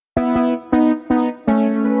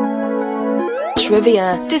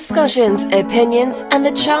trivia, discussions, opinions, and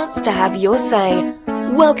the chance to have your say.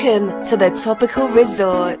 Welcome to the Topical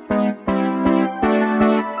Resort.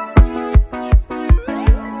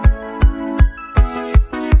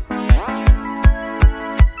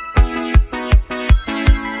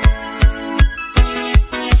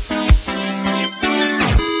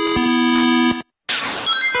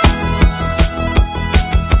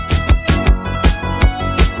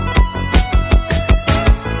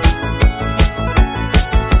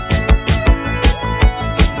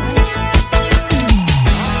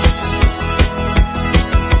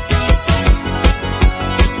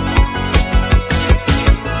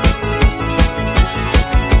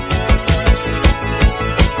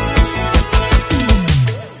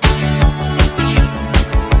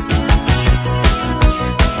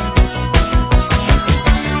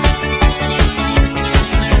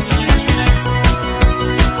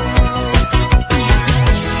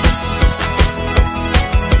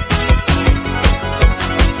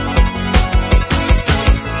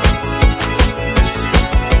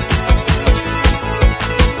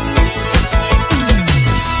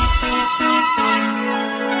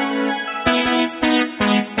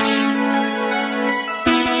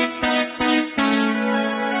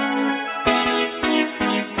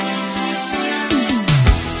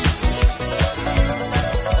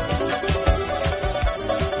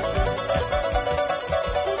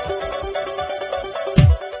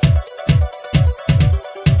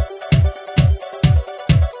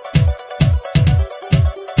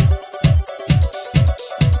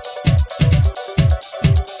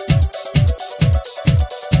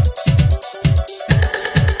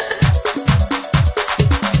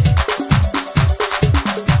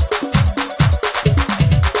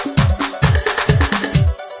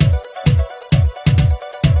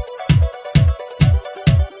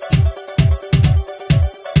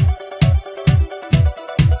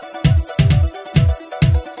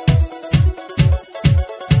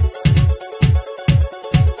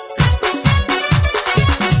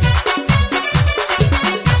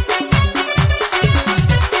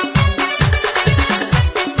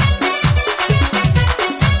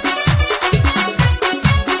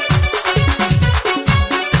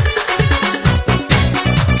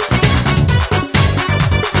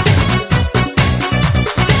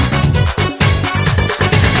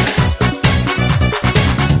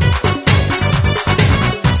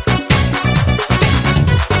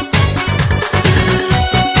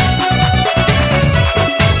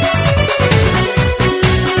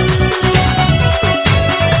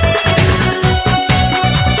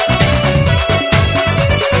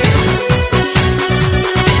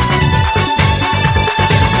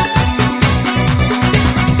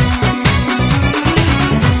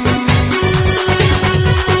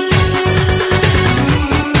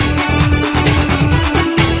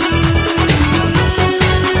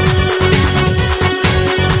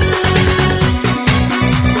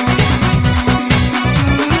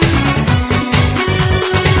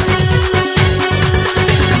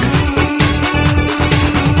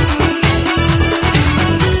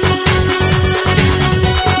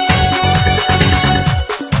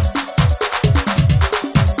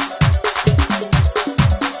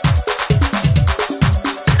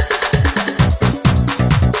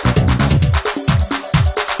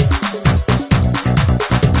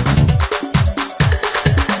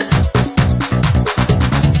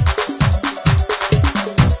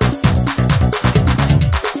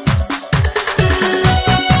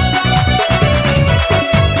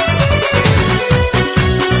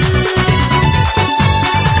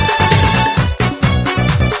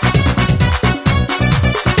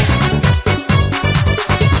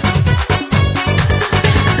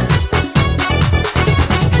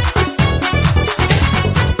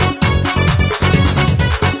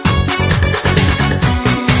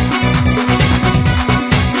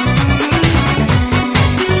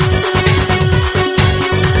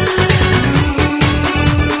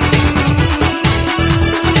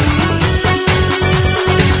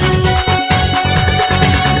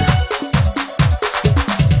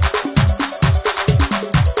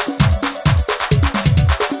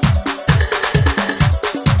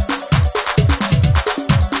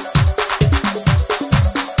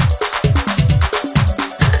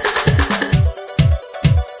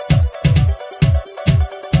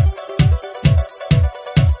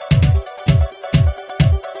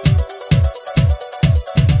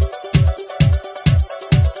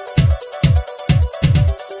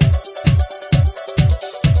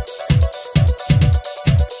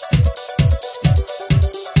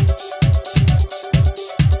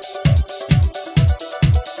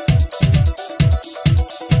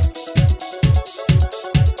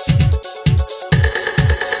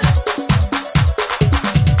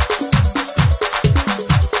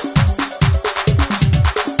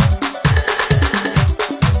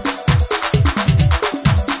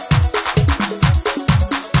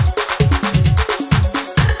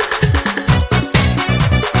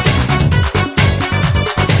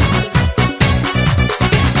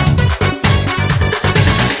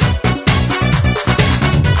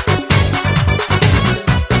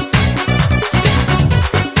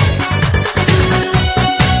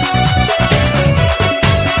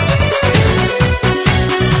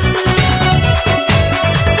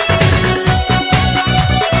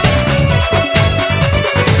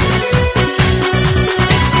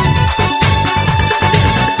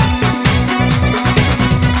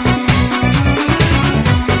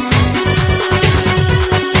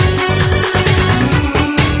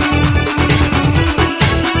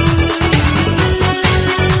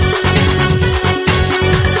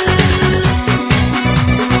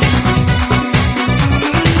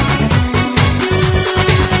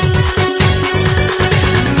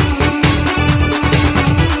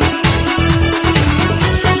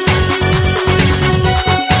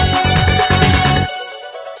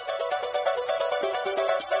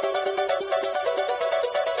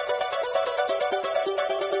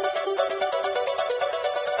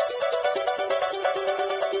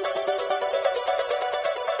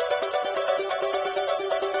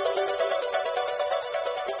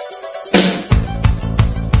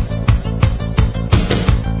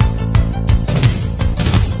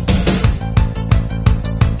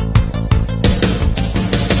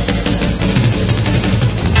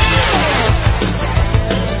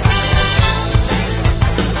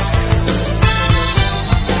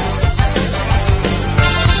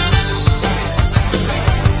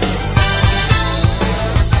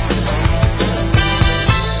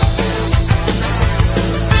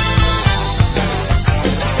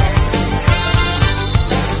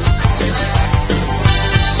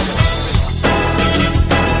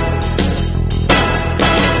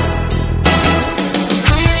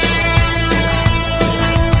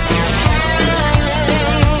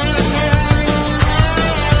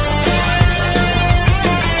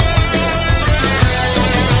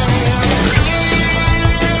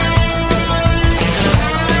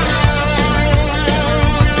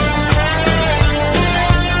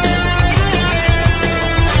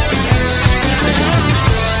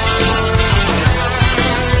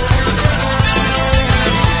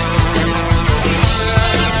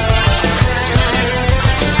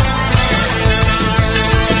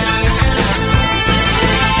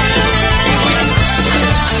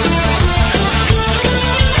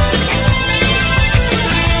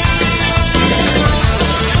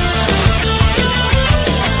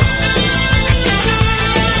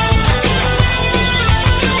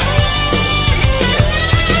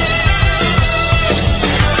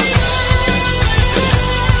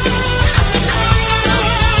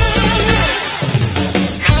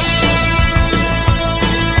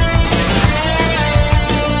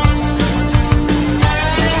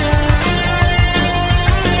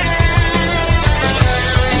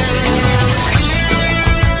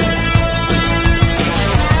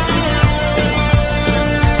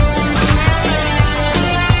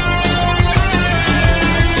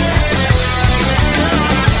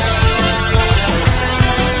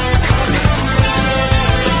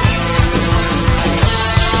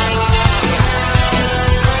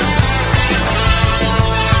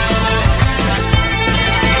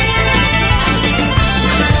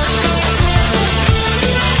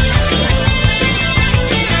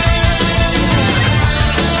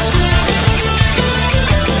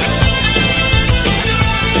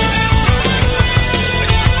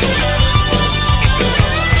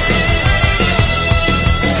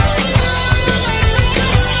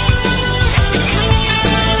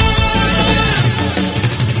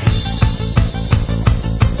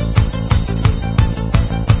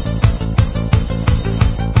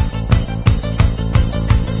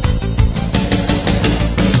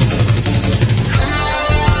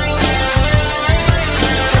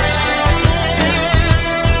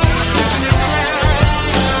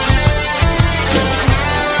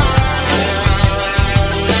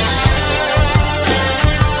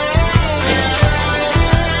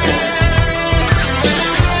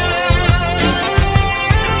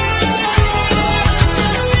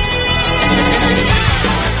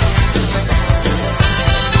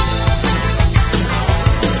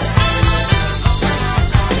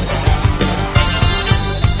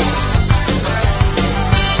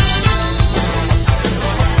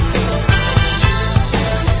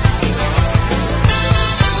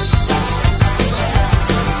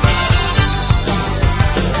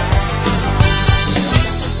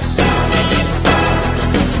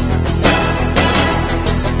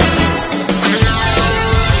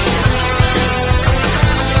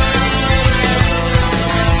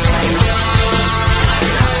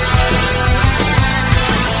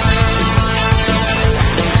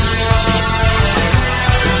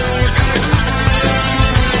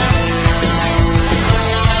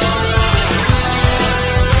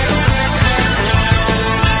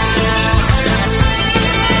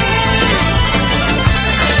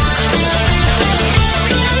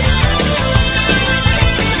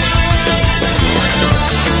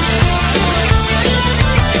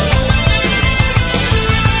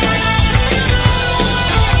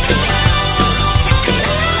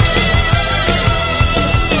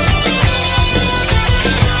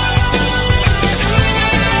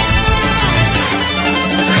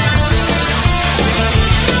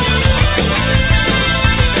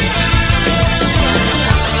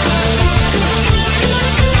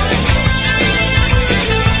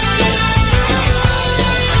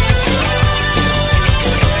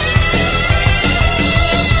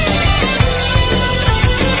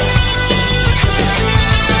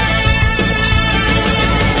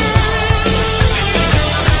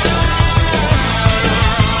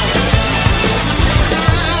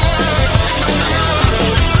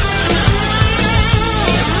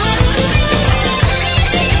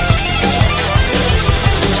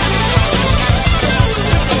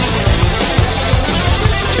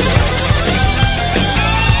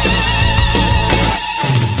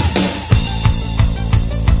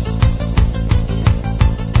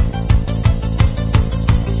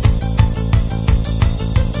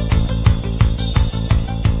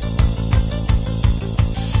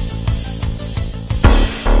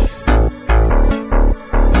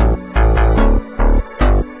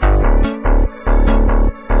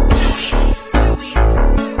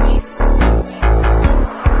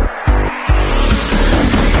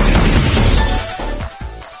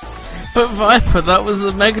 Viper, that was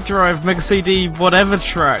a Mega Drive, Mega CD, whatever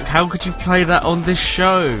track. How could you play that on this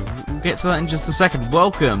show? We'll get to that in just a second.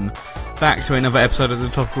 Welcome back to another episode of the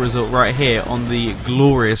Topical Resort right here on the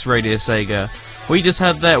glorious Radio Sega. What you just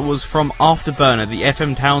heard there was from Afterburner, the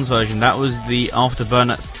FM Towns version. That was the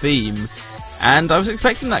Afterburner theme. And I was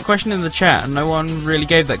expecting that question in the chat, and no one really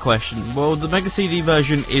gave that question. Well, the Mega CD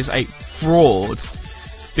version is a fraud,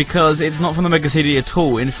 because it's not from the Mega CD at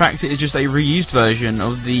all. In fact, it is just a reused version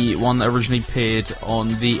of the one that originally appeared on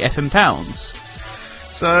the FM Towns.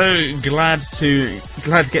 So, glad to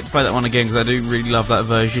get to play that one again, because I do really love that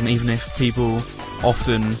version, even if people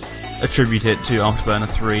often attribute it to Afterburner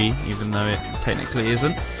 3, even though it technically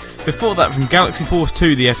isn't. Before that, from Galaxy Force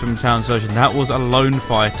 2, the FM Towns version, that was a Lone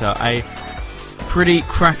Fighter, a pretty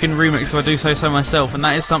cracking remix, if I do say so myself, and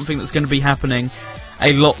that is something that's going to be happening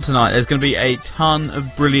a lot tonight. There's going to be a ton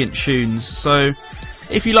of brilliant tunes, so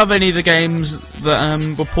if you love any of the games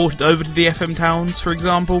that were ported over to the FM Towns, for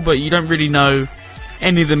example, but you don't really know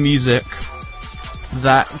any of the music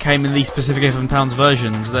that came in these specific FM Towns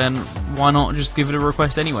versions, then why not just give it a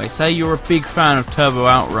request anyway? Say you're a big fan of Turbo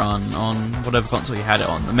Outrun on whatever console you had it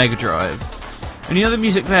on, the Mega Drive, and you know the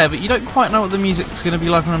music there, but you don't quite know what the music's going to be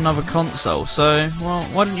like on another console, so, well,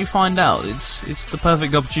 why don't you find out? It's the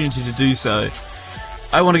perfect opportunity to do so.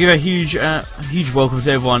 I want to give a huge welcome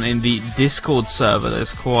to everyone in the Discord server.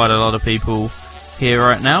 There's quite a lot of people here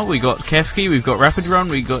right now. We got Kefki, we've got Rapid Run,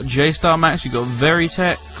 we've got J-Star Max, we've got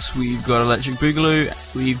Veritex, we've got Electric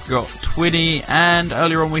Boogaloo, we've got Twinny, and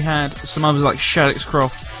earlier on we had some others like Shaddix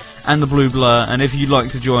Croft and the Blue Blur. And if you'd like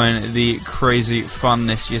to join the crazy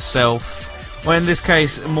funness yourself, well, in this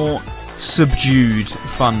case, more subdued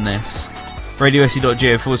funness,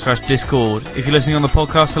 radiose.gf/Discord. If you're listening on the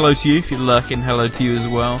podcast, hello to you. If you're lurking, hello to you as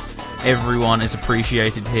well. Everyone is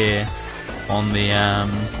appreciated here on the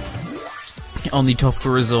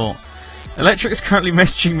Topical Resort. Electric is currently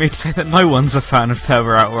messaging me to say that no one's a fan of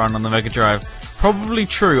Turbo Outrun on the Mega Drive. Probably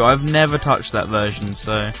true. I've never touched that version,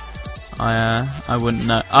 so I wouldn't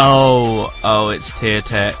know. Oh, it's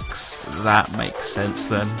Tiertex. That makes sense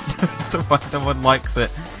then. That's the why no one likes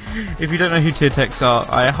it. If you don't know who Tiertex are,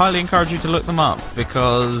 I highly encourage you to look them up,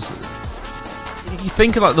 because you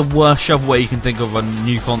think of like the worst shovelware you can think of on a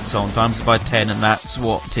new console and times it by 10, and that's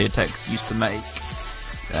what Tiertex used to make.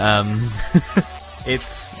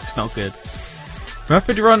 It's not good.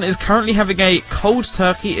 Rapid Run is currently having a cold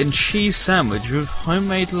turkey and cheese sandwich with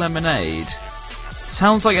homemade lemonade.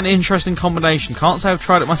 Sounds like an interesting combination. Can't say I've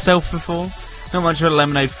tried it myself before. Not much of a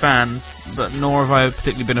lemonade fan, but nor have I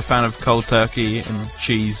particularly been a fan of cold turkey and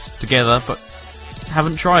cheese together, but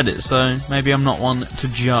haven't tried it, so maybe I'm not one to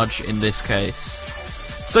judge in this case.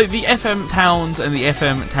 So the FM Towns and the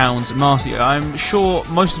FM Towns Marty, I'm sure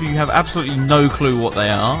most of you have absolutely no clue what they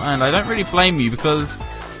are, and I don't really blame you, because,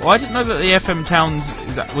 well, I didn't know that the FM Towns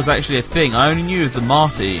was actually a thing. I only knew of the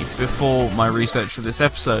Marty before my research for this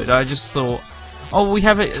episode. I just thought, oh, we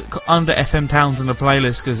have it under FM Towns in the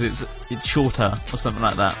playlist because it's shorter or something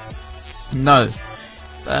like that. No.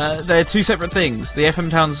 They're two separate things. The FM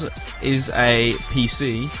Towns is a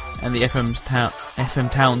PC, and the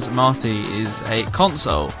FM Towns Marty is a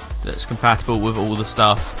console that's compatible with all the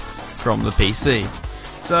stuff from the PC.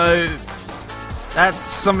 So that's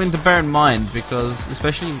something to bear in mind, because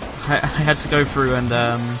especially I had to go through and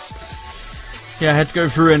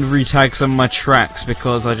retag some of my tracks,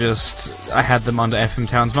 because I had them under FM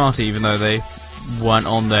Towns Marty, even though they weren't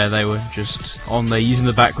on there. They were just on there using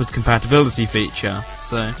the backwards compatibility feature.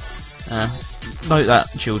 So note that,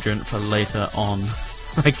 children, for later on.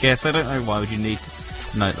 I guess I don't know why would you need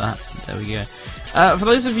to note that. There we go. For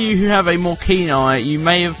those of you who have a more keen eye, you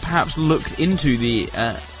may have perhaps looked into the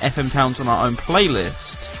FM Towns on our own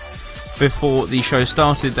playlist before the show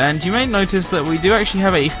started, and you may notice that we do actually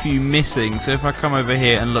have a few missing. So if I come over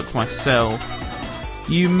here and look myself,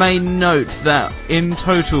 you may note that in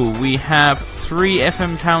total we have 3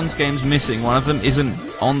 FM Towns games missing. One of them isn't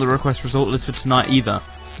on the request result list for tonight either.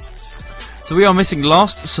 So we are missing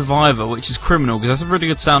Last Survivor, which is Criminal, because that's a really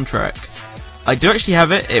good soundtrack. I do actually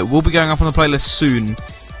have it. It will be going up on the playlist soon.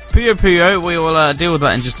 Puyo Puyo, we will deal with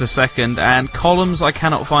that in just a second. And Columns, I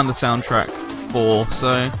cannot find the soundtrack for,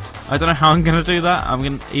 so I don't know how I'm going to do that. I'm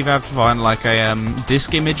going to either have to find like a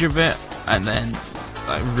disc image of it and then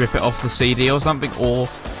like, rip it off the CD or something, or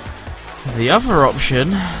the other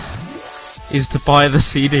option is to buy the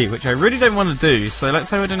CD, which I really don't want to do. So let's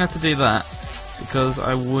say we don't have to do that, because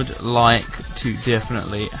I would like to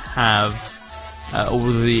definitely have all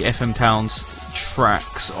of the FM Towns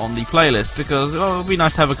tracks on the playlist, because it would be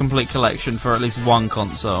nice to have a complete collection for at least one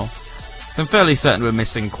console. I'm fairly certain we're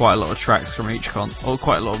missing quite a lot of tracks from each or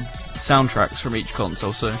quite a lot of soundtracks from each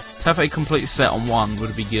console, so to have a complete set on one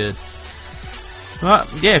would be good.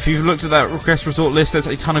 But yeah, if you've looked at that request resort list, there's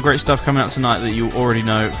a ton of great stuff coming out tonight that you already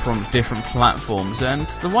know from different platforms, and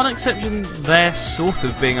the one exception there sort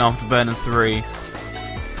of being Afterburner 3,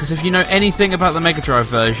 because if you know anything about the Mega Drive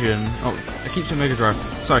version, I keep saying Mega Drive,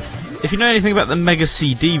 sorry, if you know anything about the Mega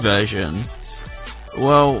CD version,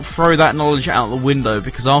 well, throw that knowledge out the window,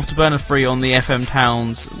 because Afterburner 3 on the FM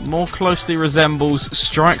Towns more closely resembles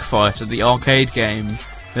Strike Fighter, the arcade game,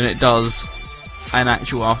 than it does an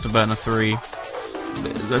actual Afterburner 3,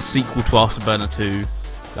 the sequel to Afterburner 2.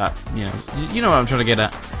 That, you know what I'm trying to get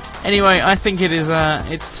at. Anyway, I think it is,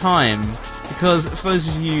 it's time, because for those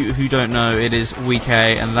of you who don't know, it is week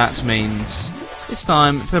A, and that means it's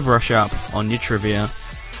time to brush up on your trivia.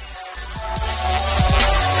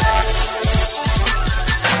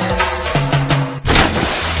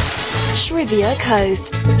 Trivia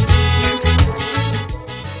Coast.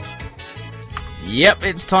 Yep,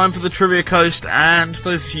 it's time for the Trivia Coast, and for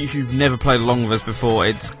those of you who've never played along with us before,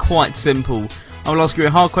 it's quite simple. I will ask you a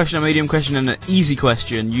hard question, a medium question, and an easy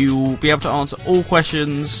question. You will be able to answer all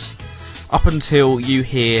questions up until you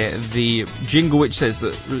hear the jingle which says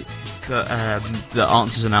that the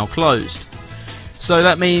answers are now closed. So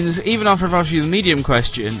that means even after I've asked you the medium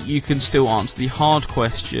question, you can still answer the hard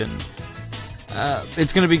question.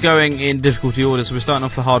 It's going to be going in difficulty order, so we're starting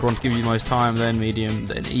off the hard one to give you the most time, then medium,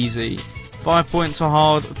 then easy. 5 points for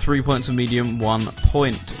hard, 3 points for medium, 1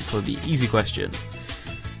 point for the easy question.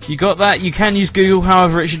 You got that? You can use Google,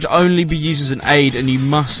 however it should only be used as an aid, and you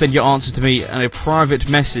must send your answer to me in a private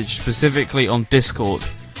message, specifically on Discord.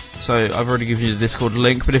 So I've already given you the Discord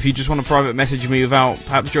link, but if you just want to private message me without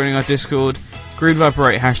perhaps joining our Discord, Green Viper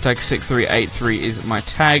 8 #6383 is my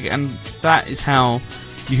tag, and that is how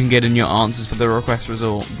you can get in your answers for the request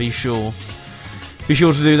resort. Be sure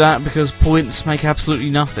to do that, because points make absolutely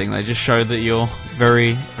nothing. They just show that you're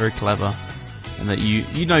very, very clever, and that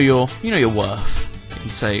you know your worth in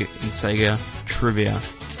Sega trivia.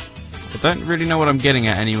 I don't really know what I'm getting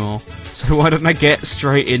at anymore, so why don't I get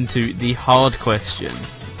straight into the hard question.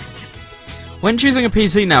 When choosing a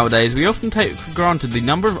PC nowadays, we often take for granted the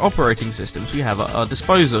number of operating systems we have at our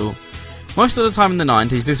disposal. Most of the time in the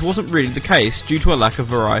 90s, this wasn't really the case due to a lack of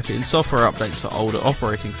variety in software updates for older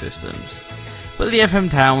operating systems. But the FM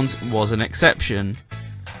Towns was an exception.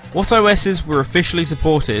 What OSs were officially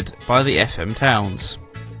supported by the FM Towns?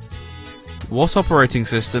 What operating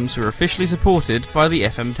systems were officially supported by the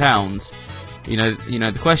FM Towns? You know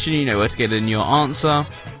the question, you know where to get in your answer.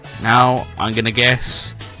 Now I'm gonna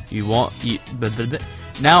guess Now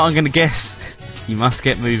I'm gonna guess you must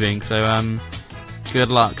get moving, so good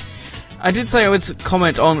luck. I did say I would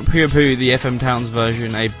comment on Puyo Puyo, the FM Towns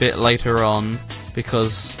version, a bit later on,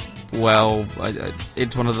 because, well,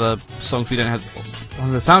 it's one of the songs we don't have, one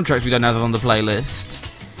of the soundtracks we don't have on the playlist.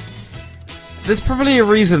 There's probably a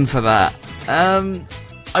reason for that.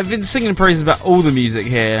 I've been singing praises about all the music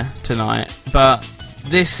here tonight, but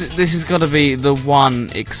this has got to be the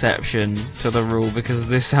one exception to the rule, because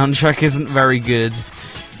this soundtrack isn't very good.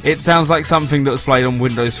 It sounds like something that was played on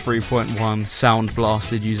Windows 3.1, sound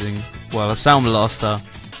blasted using, well, a sound blaster.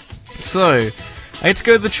 So, I had to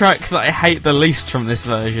go to the track that I hate the least from this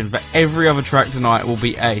version, but every other track tonight will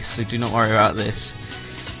be ace, so do not worry about this.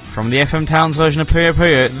 From the FM Towns version of Puyo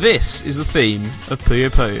Puyo, this is the theme of Puyo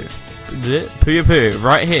Puyo. Puyo Puyo,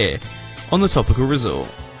 right here, on the Topical Resort.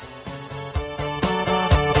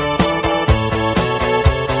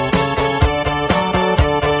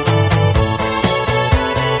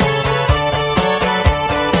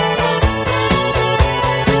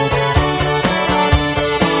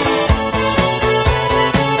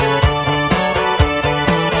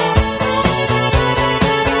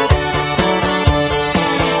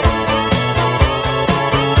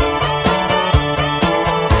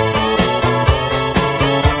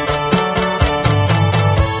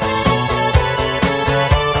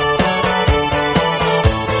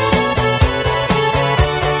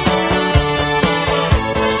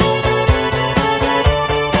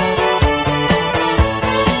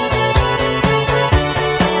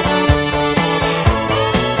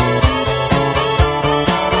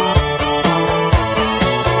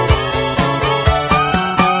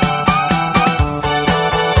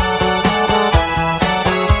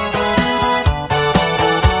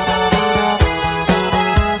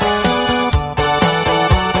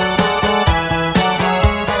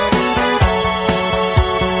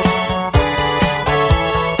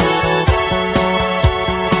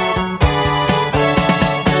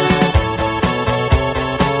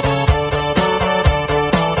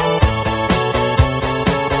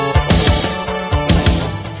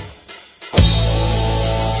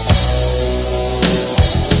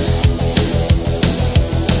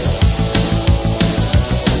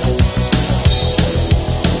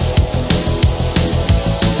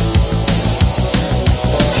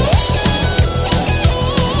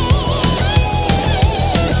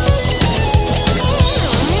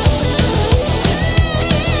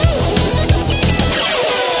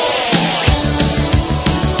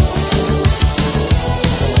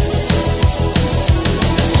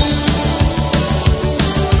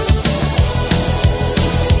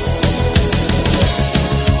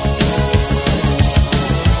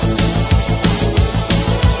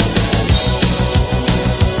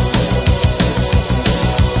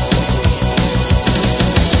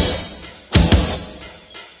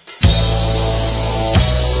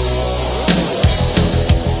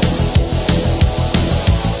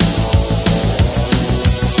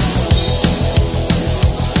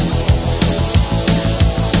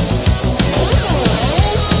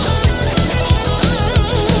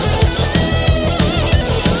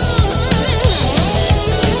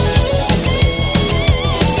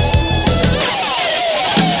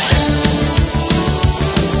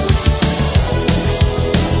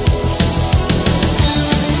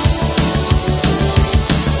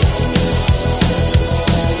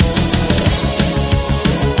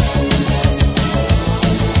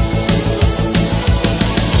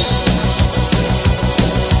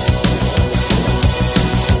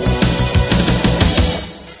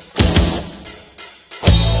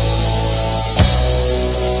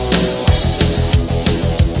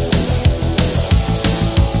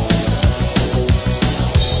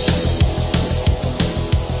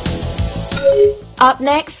 Up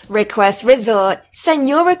next, Request Resort. Send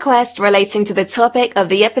your request relating to the topic of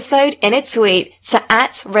the episode in a tweet to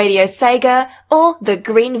 @RadioSega or the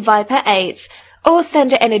Green Viper 8. Or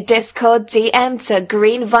send it in a Discord DM to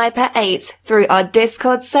Green Viper 8 through our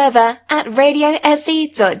Discord server at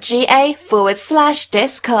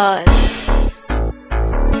radiose.ga/Discord.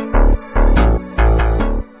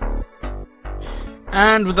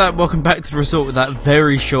 And with that, welcome back to the resort with that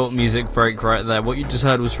very short music break right there. What you just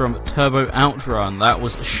heard was from Turbo Outrun. That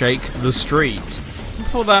was Shake the Street.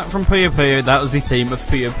 Before that, from Puyo Puyo, that was the theme of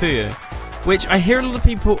Puyo Puyo, which I hear a lot of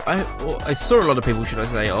people, I saw a lot of people, should I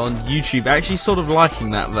say, on YouTube actually sort of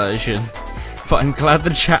liking that version. But I'm glad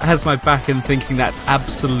the chat has my back in thinking that's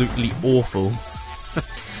absolutely awful.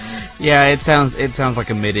 Yeah, it sounds like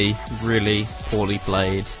a MIDI, really poorly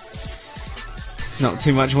played. Not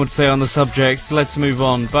too much more to say on the subject, let's move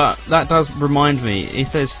on. But that does remind me,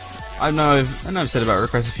 if there's, I know I've said about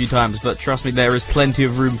requests a few times, but trust me, there is plenty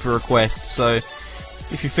of room for requests. So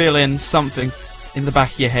if you're feeling something in the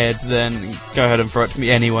back of your head, then go ahead and throw it to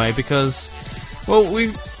me anyway. Because, well,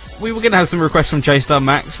 we were gonna have some requests from J-Star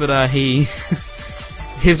Max, but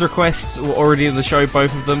his requests were already in the show,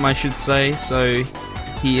 both of them, I should say. So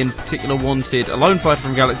he in particular wanted a Lone Fighter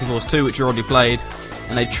from Galaxy Force 2, which you already played,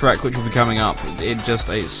 and a track which will be coming up in just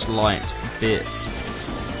a slight bit.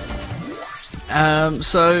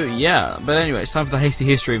 So yeah, but anyway, it's time for the Hasty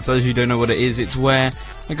History. For those of you who don't know what it is, it's where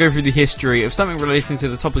I go through the history of something relating to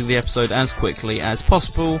the topic of the episode as quickly as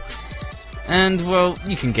possible. And, well,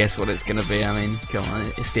 you can guess what it's going to be. I mean, come on,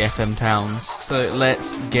 it's the FM Towns. So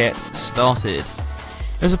let's get started.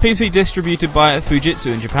 It was a PC distributed by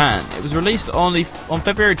Fujitsu in Japan. It was released on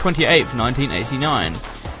February 28th, 1989.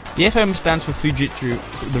 The FM stands for Fujitsu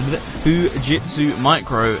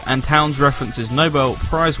Micro, and Towns references Nobel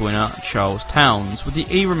Prize winner Charles Towns, with the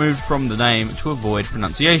E removed from the name to avoid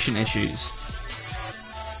pronunciation issues.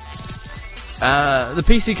 The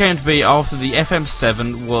PC came to be after the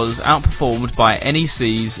FM7 was outperformed by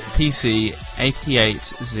NEC's PC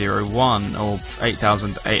 8801, or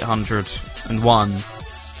 8801,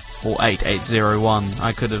 or 8801.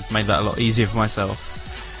 I could have made that a lot easier for myself.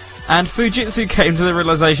 And Fujitsu came to the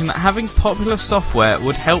realization that having popular software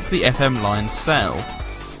would help the FM line sell.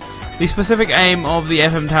 The specific aim of the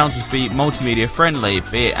FM Towns was to be multimedia friendly,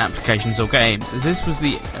 be it applications or games, as this was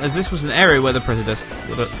an area where the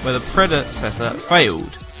predecessor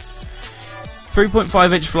failed.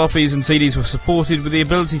 3.5-inch floppies and CDs were supported, with the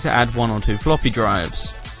ability to add 1 or 2 floppy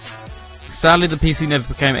drives. Sadly, the PC never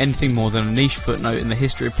became anything more than a niche footnote in the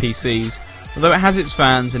history of PCs, although it has its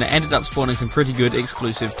fans, and it ended up spawning some pretty good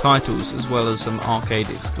exclusive titles, as well as some arcade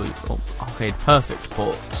perfect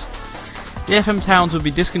ports. The FM Towns would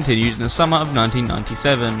be discontinued in the summer of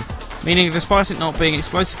 1997, meaning despite it not being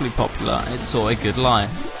explosively popular, it saw a good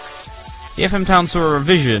life. The FM Towns saw a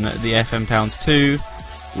revision, the FM Towns 2,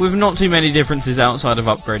 with not too many differences outside of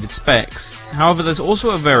upgraded specs. However, there's also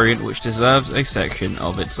a variant which deserves a section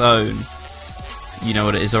of its own. You know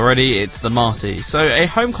what it is already, it's the Marty. So, a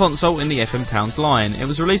home console in the FM Towns line. It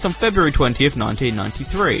was released on February 20th,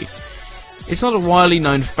 1993. It's not a widely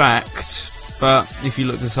known fact, but if you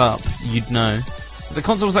look this up, you'd know. The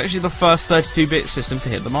console was actually the first 32-bit system to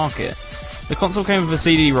hit the market. The console came with a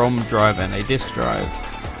CD-ROM drive and a disc drive,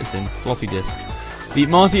 as in floppy disk. The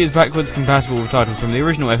Marty is backwards compatible with titles from the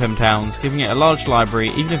original FM Towns, giving it a large library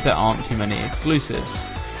even if there aren't too many exclusives.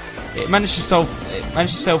 It managed to sell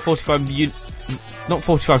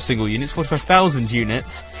 45,000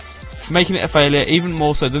 units, making it a failure even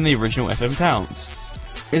more so than the original FM Towns.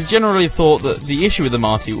 It's generally thought that the issue with the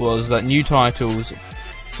Marty was that new titles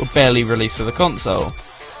were barely released for the console.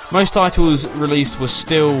 Most titles released were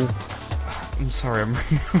still... I'm sorry, I'm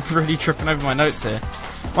really tripping over my notes here.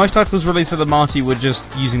 Most titles released for the Marty were just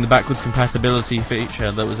using the backwards compatibility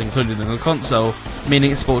feature that was included in the console,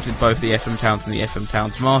 meaning it supported both the FM Towns and the FM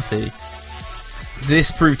Towns Marty. This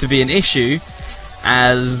proved to be an issue,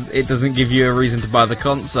 as it doesn't give you a reason to buy the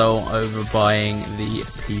console over buying the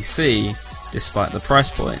PC, despite the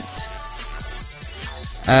price point.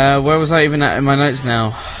 Where was I even at in my notes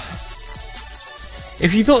now?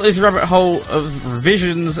 If you thought this rabbit hole of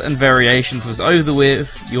revisions and variations was over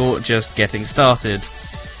with, you're just getting started.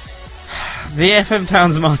 The FM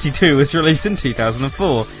Towns Marty 2 was released in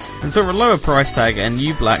 2004, and saw a lower price tag and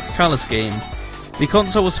new black colour scheme. The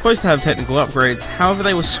console was supposed to have technical upgrades, however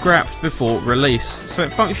they were scrapped before release, so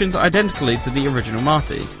it functions identically to the original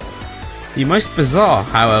Marty. The most bizarre,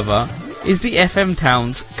 however, is the FM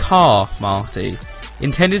Towns Car Marty,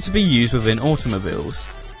 intended to be used within automobiles.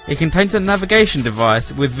 It contains a navigation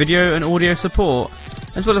device with video and audio support,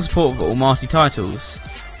 as well as support for all Marty titles.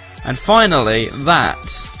 And finally, that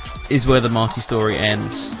is where the Marty story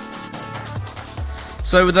ends.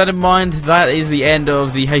 So with that in mind, that is the end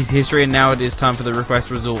of the Hasty History, and now it is time for the request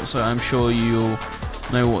resort, so I'm sure you'll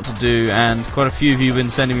know what to do, and quite a few of you have been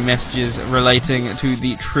sending me messages relating to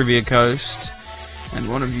the Trivia Coast, and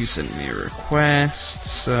one of you sent me a request,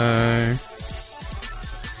 so...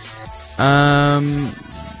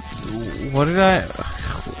 What did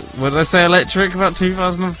I say, Electric, about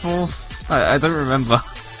 2004? I don't remember.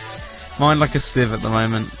 Mine like a sieve at the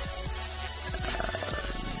moment.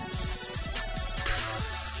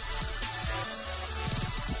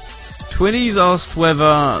 Twinnies asked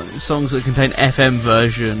whether songs that contain FM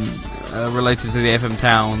version related to the FM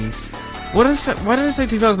towns. What did I say? Why did I say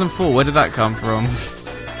 2004? Where did that come from?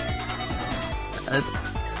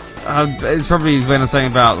 It's probably when I was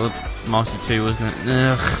saying about the Marty 2, wasn't it?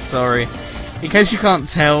 Ugh, sorry. In case you can't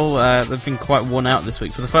tell, they've been quite worn out this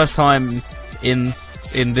week. For the first time in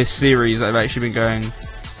this series, I've actually been going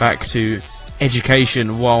back to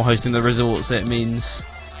education while hosting the resorts. It means,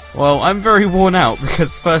 well, I'm very worn out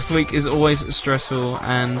because first week is always stressful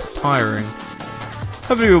and tiring.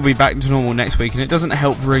 Hopefully we'll be back to normal next week, and it doesn't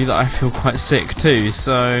help really that I feel quite sick too,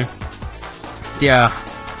 so yeah,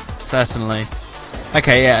 certainly.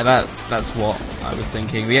 Okay, yeah, that's what I was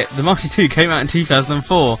thinking. The Marty 2 came out in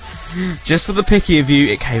 2004. Just for the picky of you,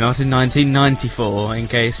 it came out in 1994, in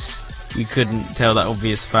case you couldn't tell that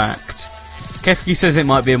obvious fact. Kefki says it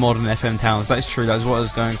might be a modern FM Towns. That's true, that's what I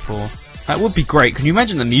was going for. That would be great. Can you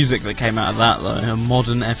imagine the music that came out of that, though? A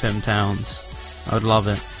modern FM Towns. I would love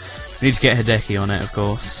it. We need to get Hideki on it, of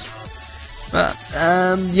course. But,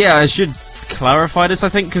 yeah, I should clarify this, I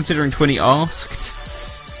think, considering Twinny asked.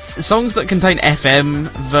 Songs that contain FM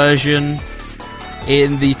version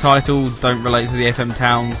in the title don't relate to the FM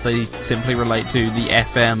towns, they simply relate to the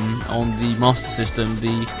FM on the Master System,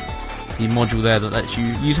 the module there that lets you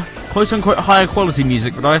use quote-unquote higher quality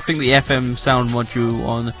music, but I think the FM sound module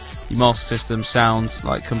on the Master System sounds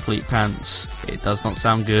like complete pants. It does not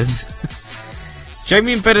sound good.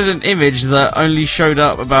 Jamie embedded an image that only showed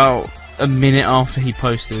up about a minute after he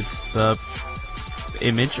posted the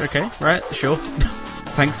image. Okay, right, sure.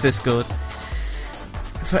 Thanks, Discord.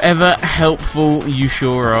 Forever helpful, you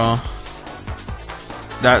sure are.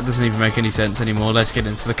 That doesn't even make any sense anymore. Let's get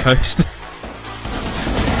into the coast.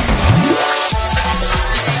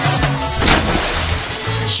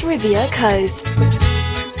 Trivia Coast.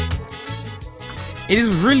 It is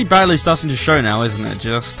really badly starting to show now, isn't it?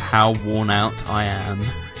 Just how worn out I am.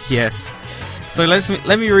 Yes. So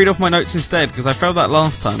let me read off my notes instead, because I failed that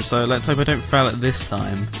last time, so let's hope I don't fail it this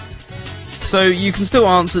time. So you can still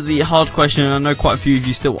answer the hard question, and I know quite a few of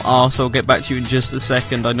you still are, so I'll get back to you in just a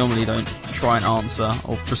second. I normally don't try and answer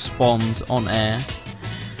or respond on air,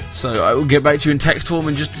 so I will get back to you in text form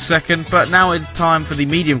in just a second. But now it's time for the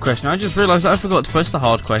medium question. I just realised I forgot to post the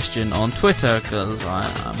hard question on Twitter, because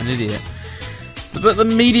I'm an idiot. But the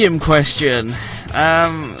medium question,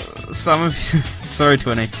 some of sorry,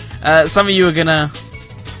 Twinny, some of you are gonna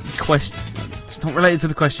question. It's not related to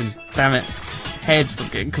the question. Damn it, head,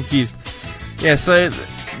 stop getting confused. Yeah, so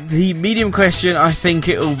the medium question, I think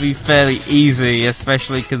it will be fairly easy,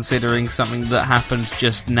 especially considering something that happened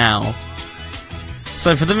just now.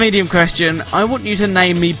 So for the medium question, I want you to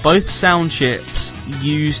name me both sound chips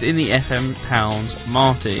used in the FM Towns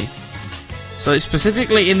Marty. So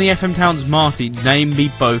specifically in the FM Towns Marty, name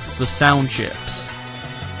me both the sound chips.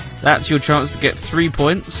 That's your chance to get 3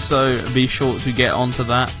 points, so be sure to get onto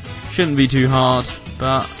that. Shouldn't be too hard.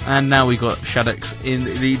 And now we got Shaddix in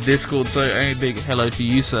the Discord, so a big hello to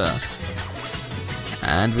you, sir.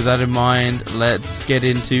 And with that in mind, let's get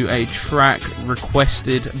into a track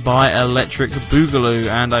requested by Electric Boogaloo,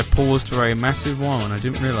 and I paused for a massive while and I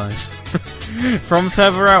didn't realise. From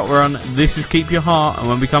Turbo Outrun, this is Keep Your Heart, and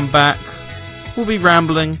when we come back, we'll be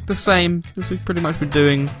rambling, the same as we've pretty much been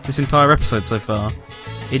doing this entire episode so far.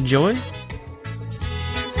 Enjoy!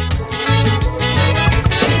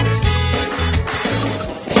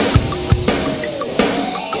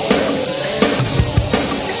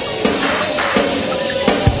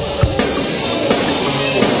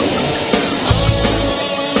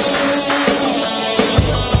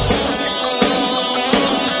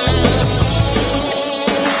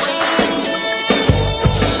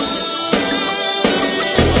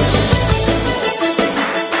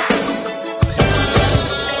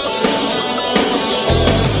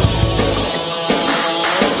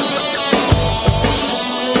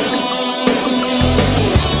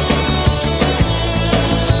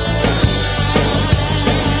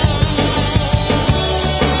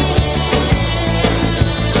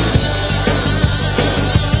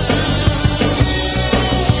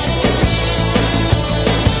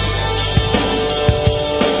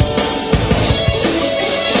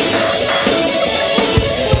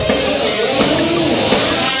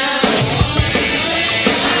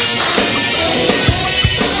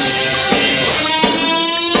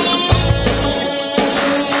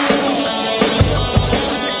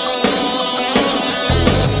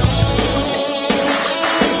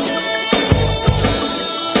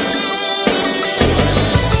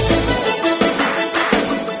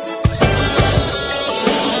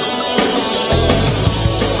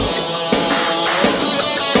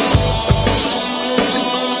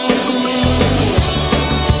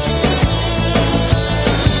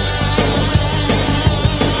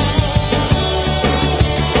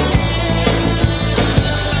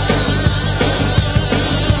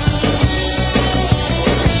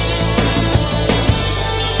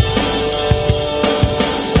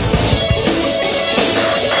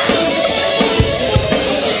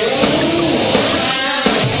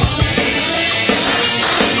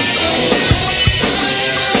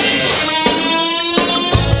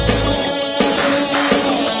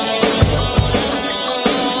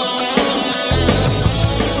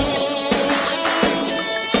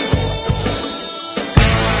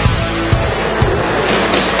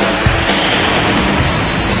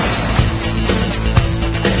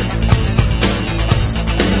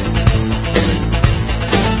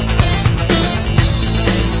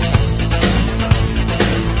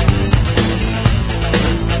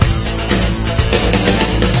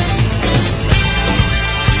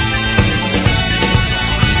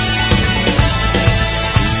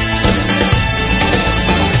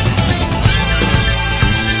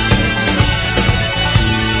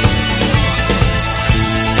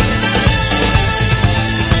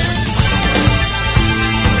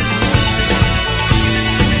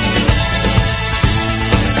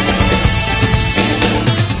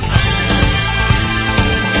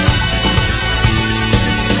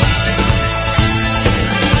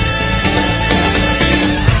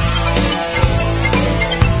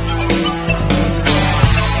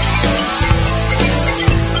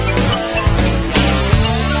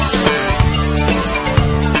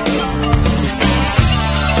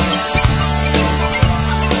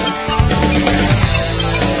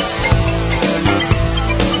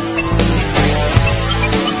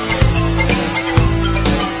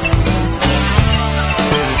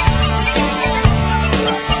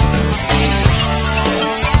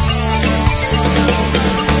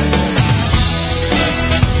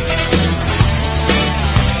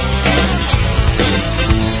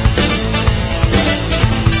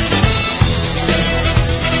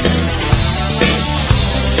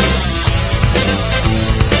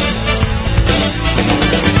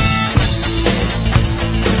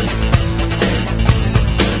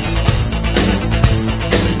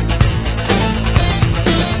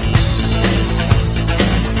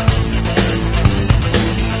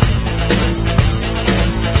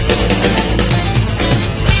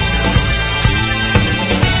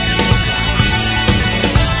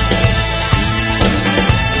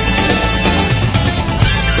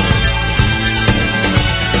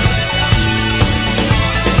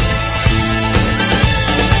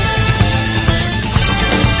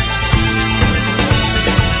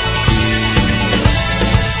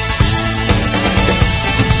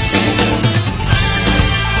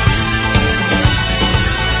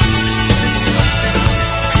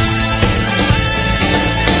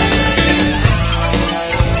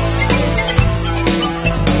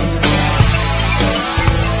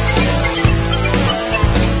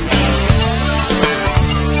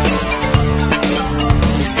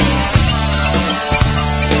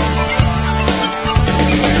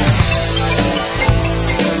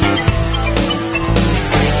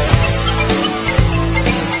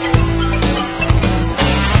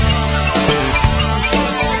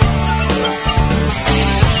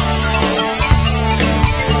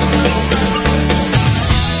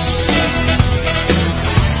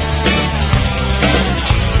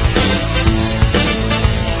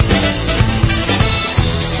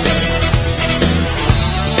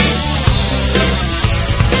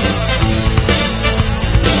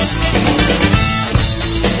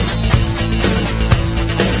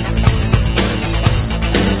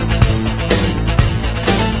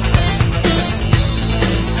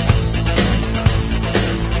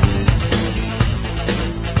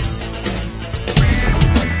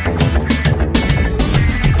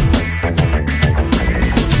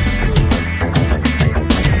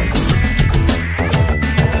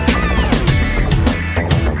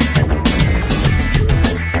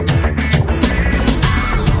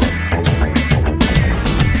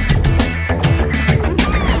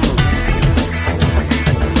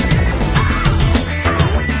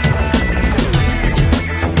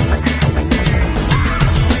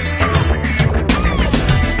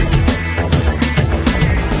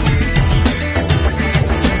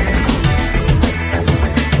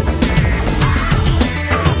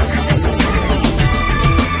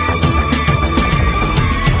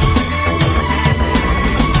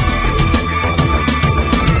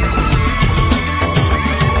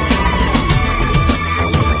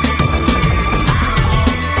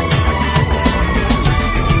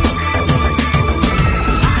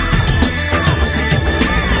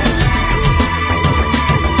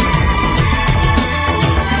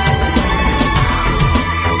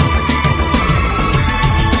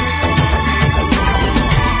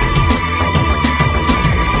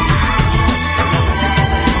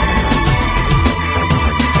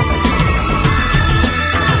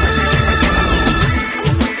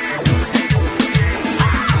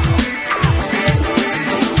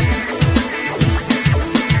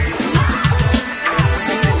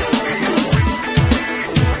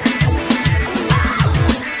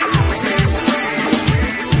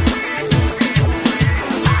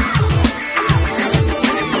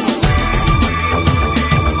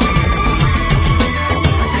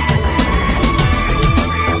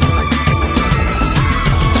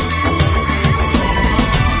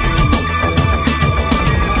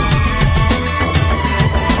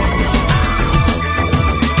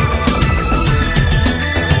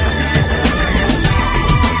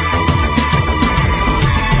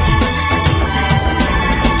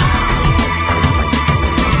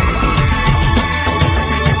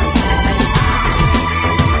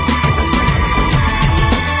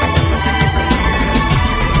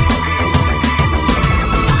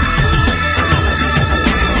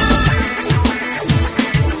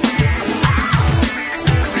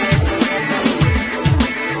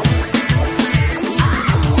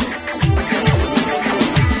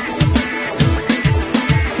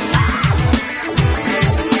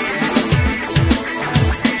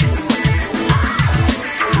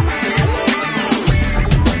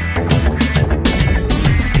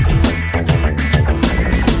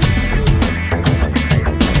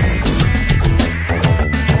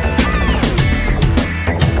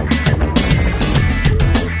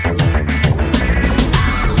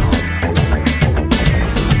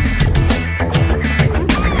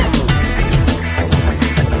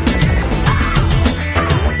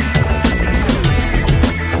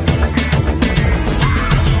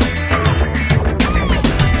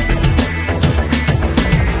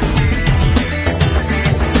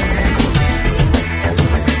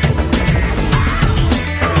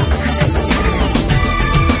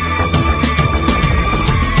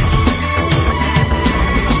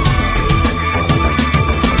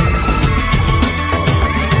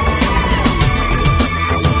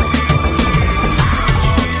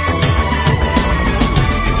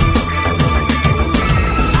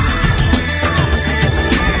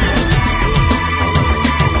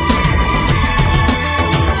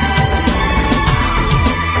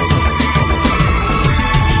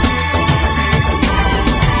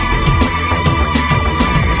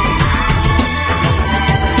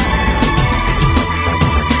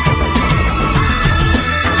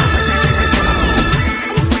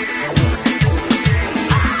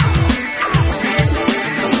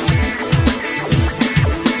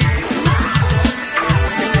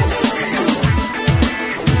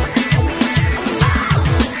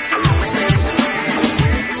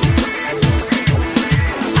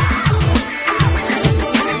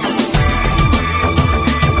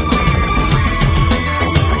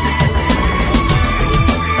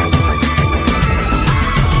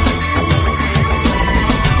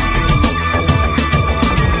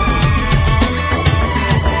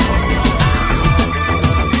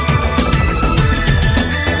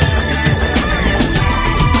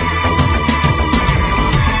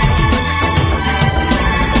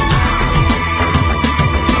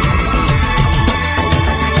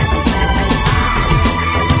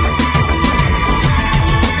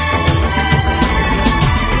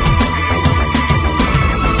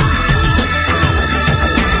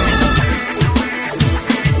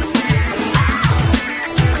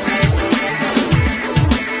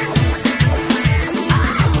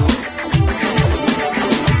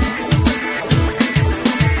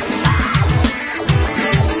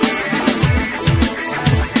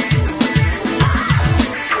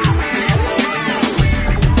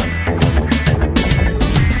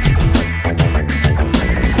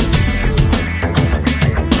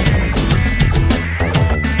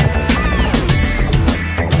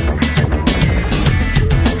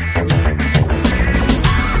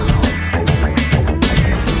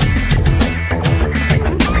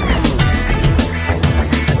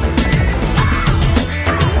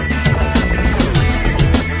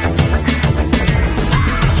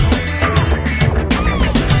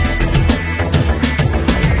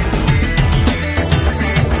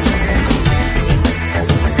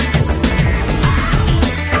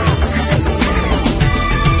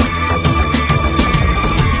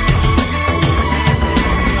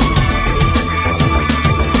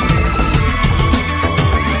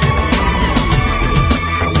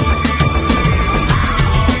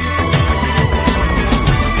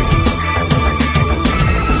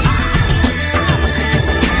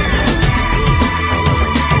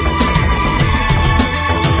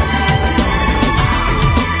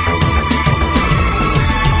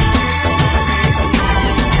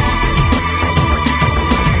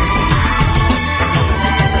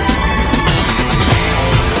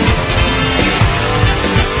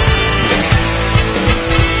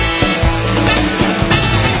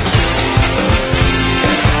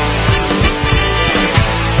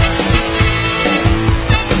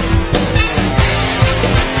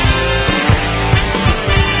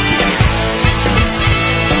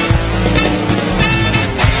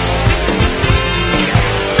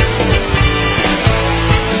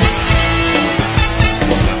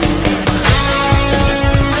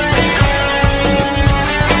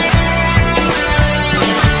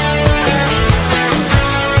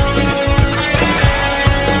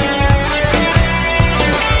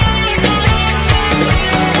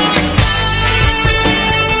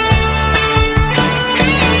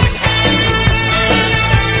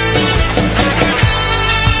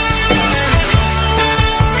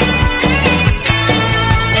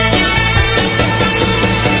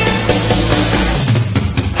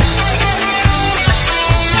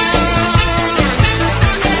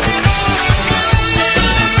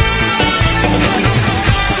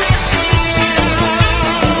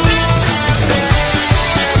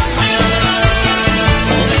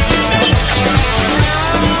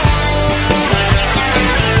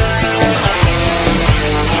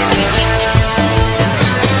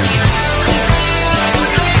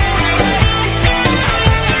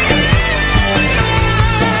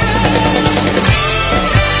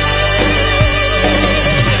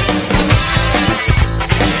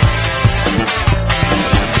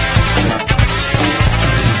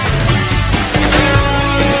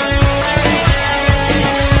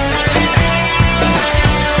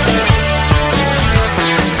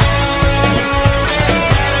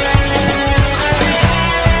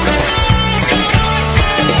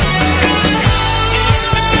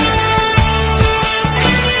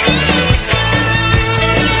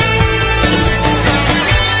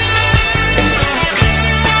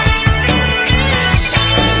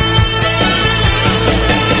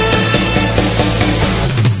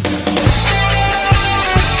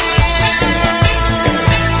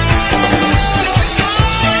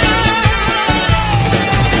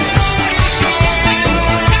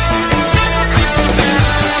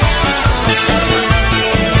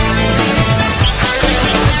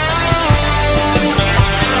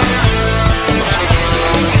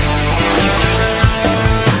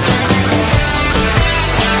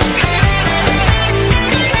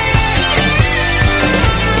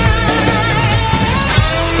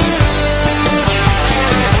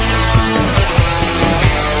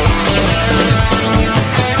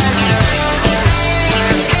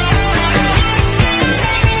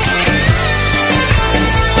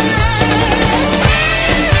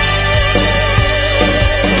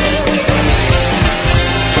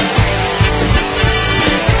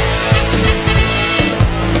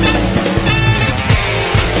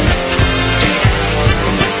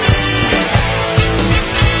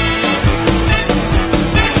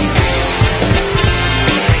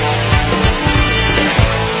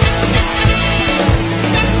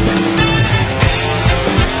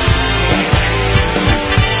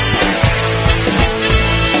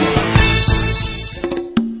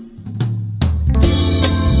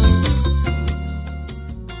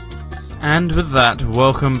 And with that,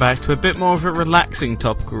 welcome back to a bit more of a relaxing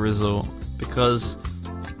topical resort, because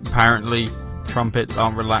apparently trumpets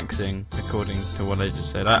aren't relaxing, according to what I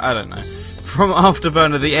just said. I don't know. From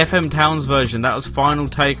Afterburner, the FM Towns version, that was Final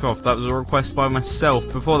Takeoff, that was a request by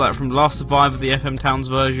myself. Before that, from Last Survivor, the FM Towns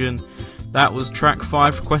version, that was track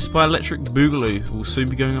 5, requested by Electric Boogaloo, who will soon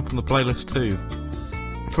be going up on the playlist too.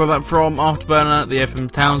 For that, from Afterburner, the FM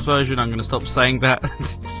Towns version, I'm going to stop saying that.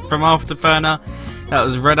 From Afterburner, that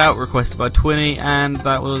was Red Out, requested by Twinny, and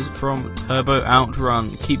that was from Turbo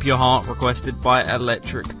Outrun, Keep Your Heart, requested by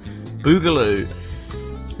Electric Boogaloo.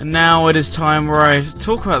 And now it is time where I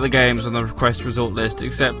talk about the games on the request result list,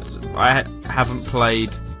 except I haven't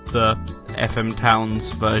played the FM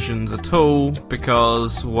Towns versions at all,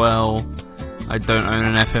 because, well, I don't own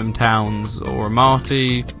an FM Towns or a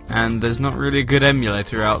Marty, and there's not really a good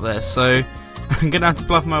emulator out there, so I'm going to have to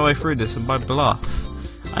bluff my way through this, and by bluff,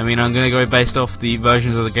 I mean I'm going to go based off the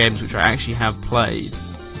versions of the games which I actually have played.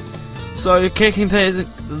 So, kicking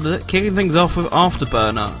things off with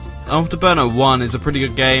Afterburner. Afterburner 1 is a pretty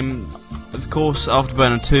good game. Of course,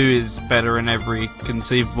 Afterburner 2 is better in every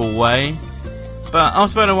conceivable way. But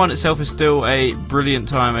Afterburner 1 itself is still a brilliant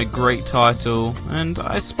time, a great title, and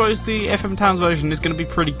I suppose the FM Towns version is going to be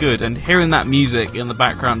pretty good, and hearing that music in the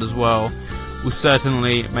background as well will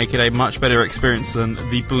certainly make it a much better experience than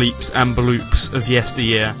the bleeps and bloops of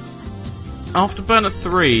yesteryear. Afterburner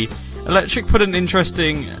 3, Electric put an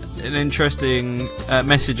interesting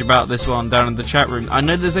message about this one down in the chat room. I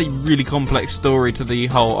know there's a really complex story to the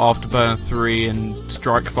whole Afterburner 3 and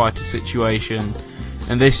Strike Fighter situation,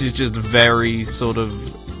 and this is just very sort of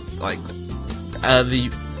like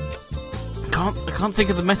I can't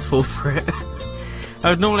think of the metaphor for it. I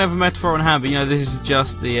would normally have a metaphor on hand, but you know, this is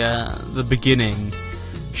just the beginning,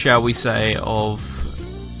 shall we say, of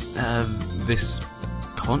this.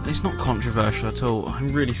 It's not controversial at all.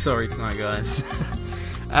 I'm really sorry tonight, guys.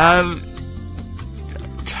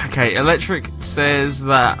 Okay, Electric says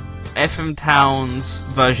that FM Towns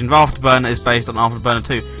version of Afterburner is based on Afterburner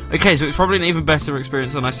 2. Okay, so it's probably an even better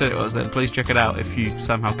experience than I said it was then. Please check it out if you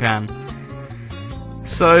somehow can.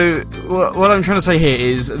 So, what I'm trying to say here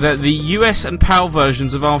is that the US and PAL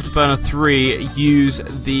versions of Afterburner 3 use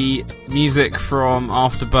the music from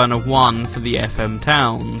Afterburner 1 for the FM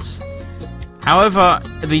Towns. However,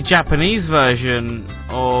 the Japanese version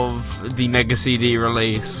of the Mega CD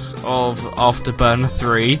release of Afterburner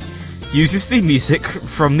 3 uses the music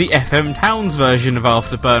from the FM Towns version of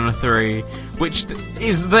Afterburner 3, which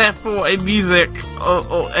is therefore a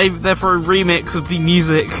therefore a remix of the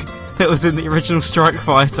music that was in the original Strike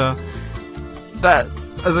Fighter. That,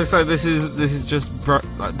 as I say, this is just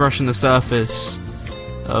brushing the surface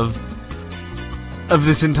of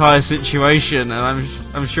this entire situation, and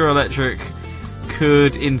I'm sure Electric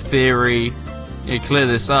could, in theory, clear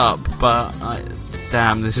this up, but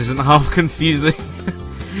damn, this isn't half confusing.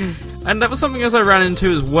 And that was something else I ran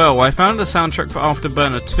into as well. I found a soundtrack for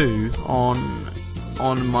Afterburner 2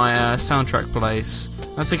 on my soundtrack place.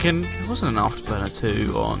 I was thinking, there wasn't an Afterburner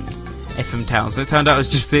 2 on FM Towns, and it turned out it was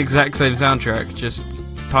just the exact same soundtrack, just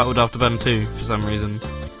titled Afterburner 2 for some reason.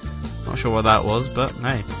 Not sure what that was, but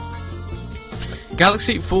hey.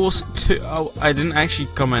 Galaxy Force 2... Oh, I didn't actually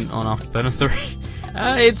comment on Afterburner 3.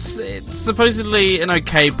 It's supposedly an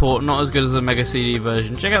okay port, not as good as the Mega CD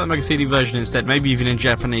version. Check out the Mega CD version instead, maybe even in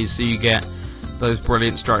Japanese, so you get those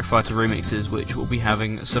brilliant Strike Fighter remixes, which we'll be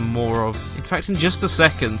having some more of, in fact, in just a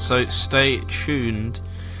second, so stay tuned.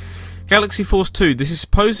 Galaxy Force 2, this is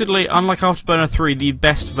supposedly, unlike Afterburner 3, the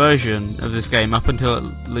best version of this game, up until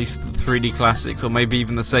at least the 3D Classics, or maybe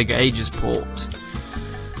even the Sega Ages port.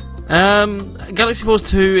 Galaxy Force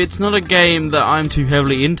 2, it's not a game that I'm too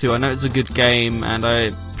heavily into. I know it's a good game, and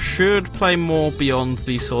I should play more beyond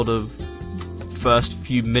the sort of first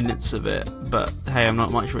few minutes of it, but hey, I'm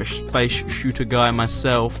not much of a space shooter guy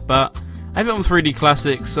myself, but I have it on 3D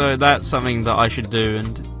Classics, so that's something that I should do,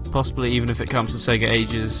 and possibly even if it comes to Sega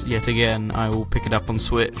Ages yet again, I will pick it up on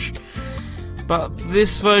Switch. But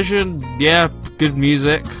this version, yeah, good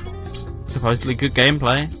music, supposedly good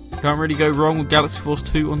gameplay. Can't really go wrong with Galaxy Force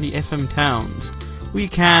 2 on the FM Towns. We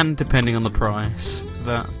can, depending on the price.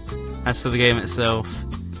 But as for the game itself,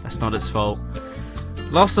 that's not its fault.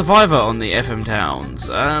 Last Survivor on the FM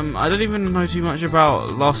Towns. I don't even know too much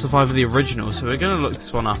about Last Survivor the original, so we're going to look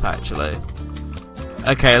this one up actually.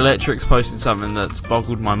 Okay, Electric's posted something that's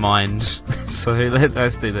boggled my mind, so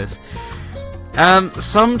let's do this.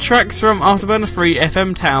 Some tracks from Afterburner 3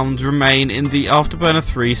 FM Towns remain in the Afterburner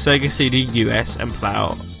 3 Sega CD US and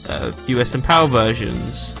PAL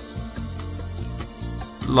versions,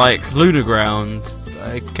 like Lunar Ground.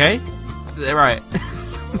 Okay, right.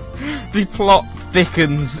 The plot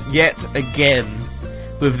thickens yet again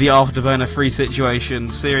with the Afterburner free situation.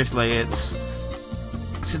 Seriously, it's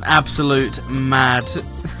an absolute mad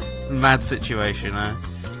situation. I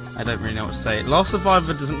don't really know what to say. Last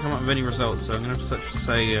Survivor doesn't come up with any results, so I'm going to have to search for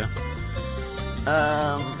Sega.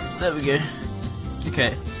 There we go.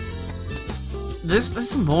 Okay. There's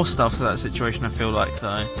some more stuff to that situation, I feel like,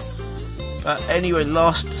 though. But anyway,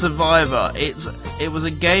 Last Survivor. It was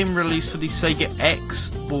a game released for the Sega X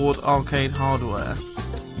board arcade hardware.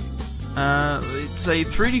 It's a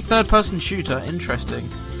 3D third-person shooter. Interesting.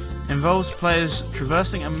 Involves players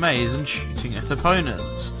traversing a maze and shooting at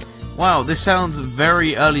opponents. Wow, this sounds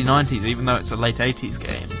very early 90s, even though it's a late 80s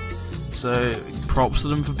game. So, props to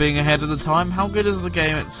them for being ahead of the time. How good is the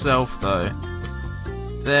game itself, though?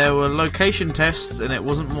 There were location tests, and it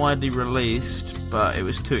wasn't widely released, but it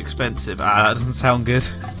was too expensive. That doesn't sound good.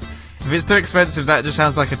 If it's too expensive, that just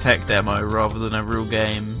sounds like a tech demo rather than a real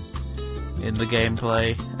game in the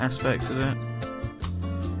gameplay aspects of it.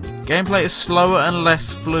 Gameplay is slower and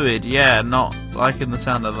less fluid. Yeah, not liking the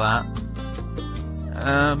sound of that.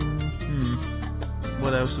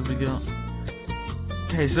 What else have we got?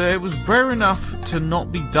 Okay, so it was rare enough to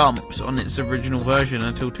not be dumped on its original version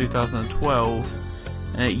until 2012,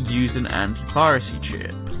 and it used an anti-piracy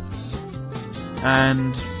chip.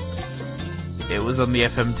 And it was on the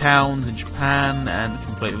FM Towns in Japan, and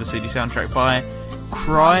complete with a CD soundtrack by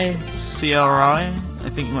Cry, C-R-I. I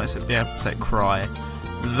think you might be able to say Cry.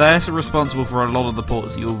 They're responsible for a lot of the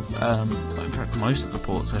ports you'll, in fact most of the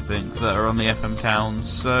ports I think, that are on the FM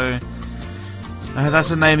Towns, so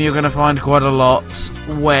that's a name you're going to find quite a lot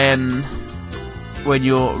when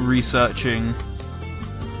you're researching.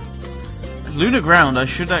 Lunar Ground, I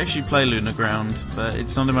should actually play Lunar Ground, but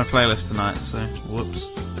it's not in my playlist tonight, so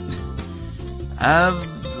whoops.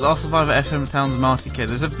 Last Survivor FM Towns Marty Kid,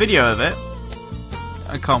 there's a video of it.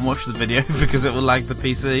 I can't watch the video because it will lag the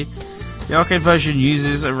PC. The arcade version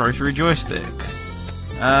uses a rotary joystick.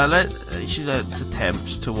 Let's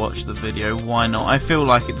attempt to watch the video. Why not? I feel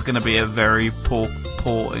like it's going to be a very poor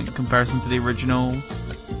port in comparison to the original.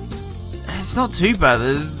 It's not too bad.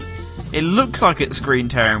 It looks like it's screen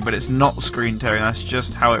tearing, but it's not screen tearing. That's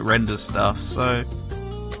just how it renders stuff. So,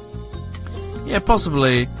 yeah,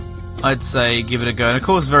 possibly I'd say give it a go. And of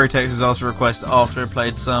course, Veritex has asked a request after I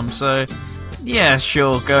played some. So, yeah,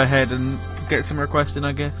 sure, go ahead and get some requests in,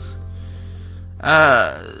 I guess.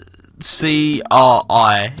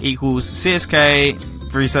 CRI equals CSK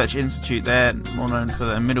Research Institute. They're more known for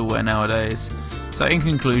their middleware nowadays. So in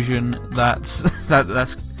conclusion, that's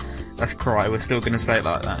Cry. We're still going to say it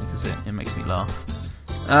like that because it makes me laugh.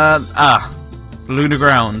 Lunar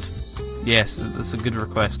Ground. Yes, that's a good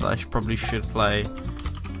request that I probably should play.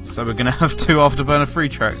 So we're going to have 2 Afterburner free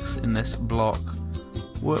tracks in this block.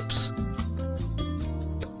 Whoops.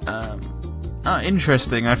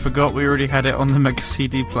 Interesting. I forgot we already had it on the Mega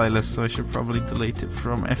CD playlist, so I should probably delete it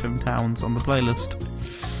from FM Towns on the playlist.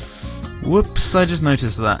 Whoops, I just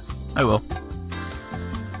noticed that. Oh well.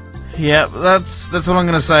 Yeah, that's all I'm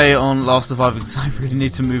going to say on Last Survivor because I really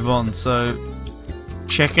need to move on, so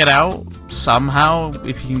check it out somehow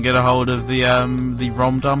if you can get a hold of the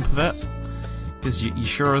ROM dump of it, because you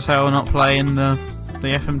sure as hell are not playing the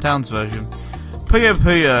FM Towns version. Puyo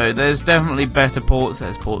Puyo, there's definitely better ports.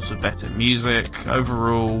 There's ports with better music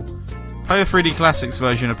overall. Play the 3D Classics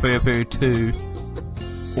version of Puyo Puyo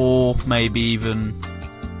 2, or maybe even,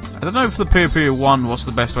 I don't know if the Puyo Puyo 1 was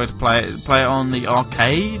the best way to play it. Play it on the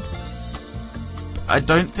arcade. I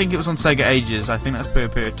don't think it was on Sega Ages. I think that's Puyo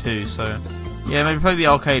Puyo 2. So yeah, maybe play the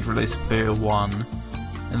arcade release of Puyo 1,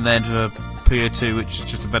 and then for Puyo 2, which is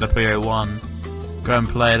just a better Puyo 1, go and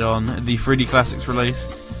play it on the 3D Classics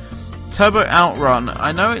release. Turbo Outrun,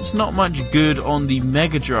 I know it's not much good on the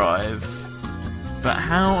Mega Drive, but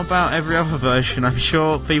how about every other version? I'm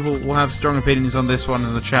sure people will have strong opinions on this one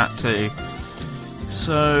in the chat too.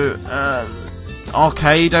 So,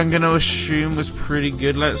 arcade I'm going to assume was pretty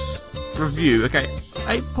good. Let's review. Okay,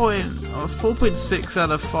 4.6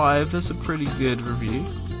 out of 5, that's a pretty good review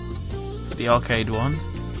for the arcade one.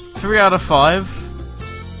 3 out of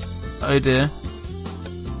 5. Oh dear.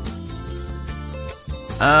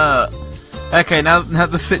 Okay, now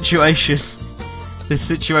the situation. This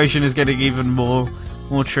situation is getting even more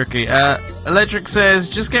tricky. Electric says,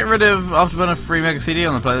 just get rid of Afterburner free Mega CD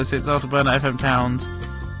on the playlist. It's Afterburner FM Towns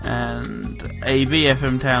and AB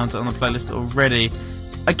FM Towns on the playlist already.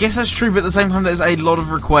 I guess that's true, but at the same time there's a lot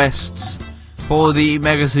of requests for the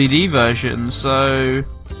Mega CD version, so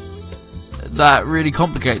that really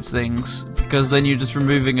complicates things, because then you're just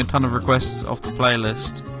removing a ton of requests off the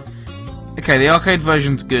playlist. Okay, the arcade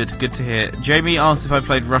version's good to hear. Jamie asked if I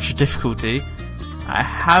played Russia Difficulty, I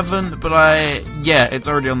haven't, but yeah, it's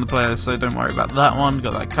already on the playlist, so don't worry about that one.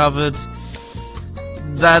 Got that covered.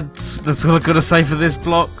 That's all I've got to say for this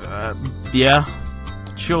block. Yeah,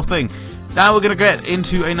 sure thing. Now we're going to get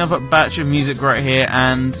into another batch of music right here,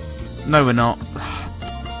 and no, we're not.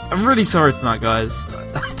 I'm really sorry tonight, guys.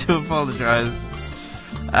 I do apologise.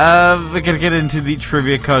 We're going to get into the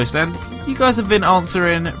Trivia Coast, and you guys have been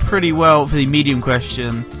answering pretty well for the medium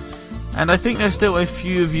question, and I think there's still a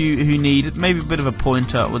few of you who need maybe a bit of a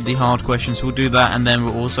pointer with the hard questions, so we'll do that, and then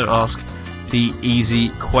we'll also ask the easy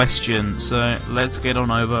question. So let's get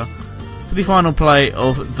on over for the final play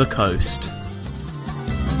of The Coast.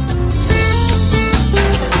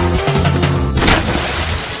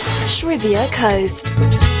 Trivia Coast.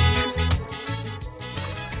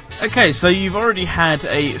 Okay, so you've already had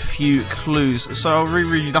a few clues, so I'll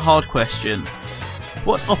reread you the hard question.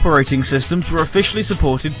 What operating systems were officially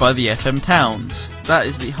supported by the FM Towns? That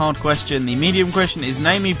is the hard question. The medium question is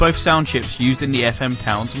name me both sound chips used in the FM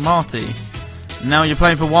Towns Marty. Now you're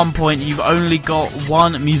playing for 1 point, you've only got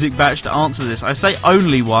one music batch to answer this. I say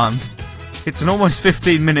only one. It's an almost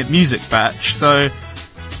 15-minute music batch, so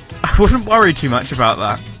I wouldn't worry too much about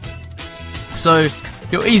that. So,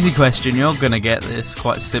 your easy question, you're going to get this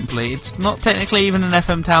quite simply. It's not technically even an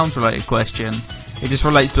FM Towns related question, it just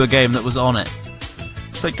relates to a game that was on it.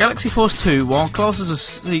 So, Galaxy Force 2, while classed as a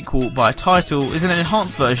sequel by title, is an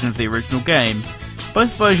enhanced version of the original game.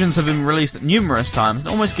 Both versions have been released numerous times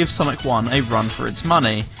and almost give Sonic 1 a run for its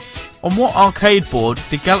money. On what arcade board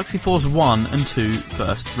did Galaxy Force 1 and 2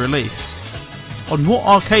 first release? On what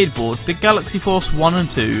arcade board did Galaxy Force 1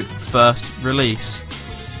 and 2 first release?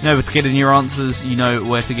 You know where to get in your answers, you know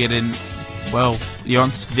where to get in, well, your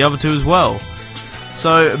answers for the other two as well.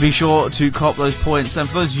 So be sure to cop those points, and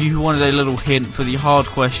for those of you who wanted a little hint for the hard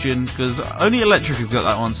question, because only Electric has got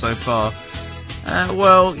that one so far,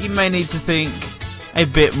 well, you may need to think a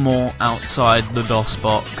bit more outside the DOS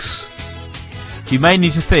box. You may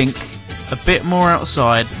need to think a bit more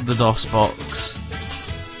outside the DOS box.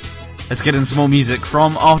 Let's get in some more music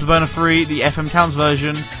from Afterburner 3, the FM Towns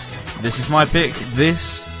version. This is my pick,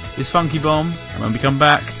 this is Funky Bomb, and when we come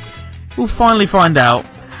back, we'll finally find out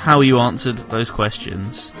how you answered those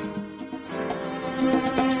questions.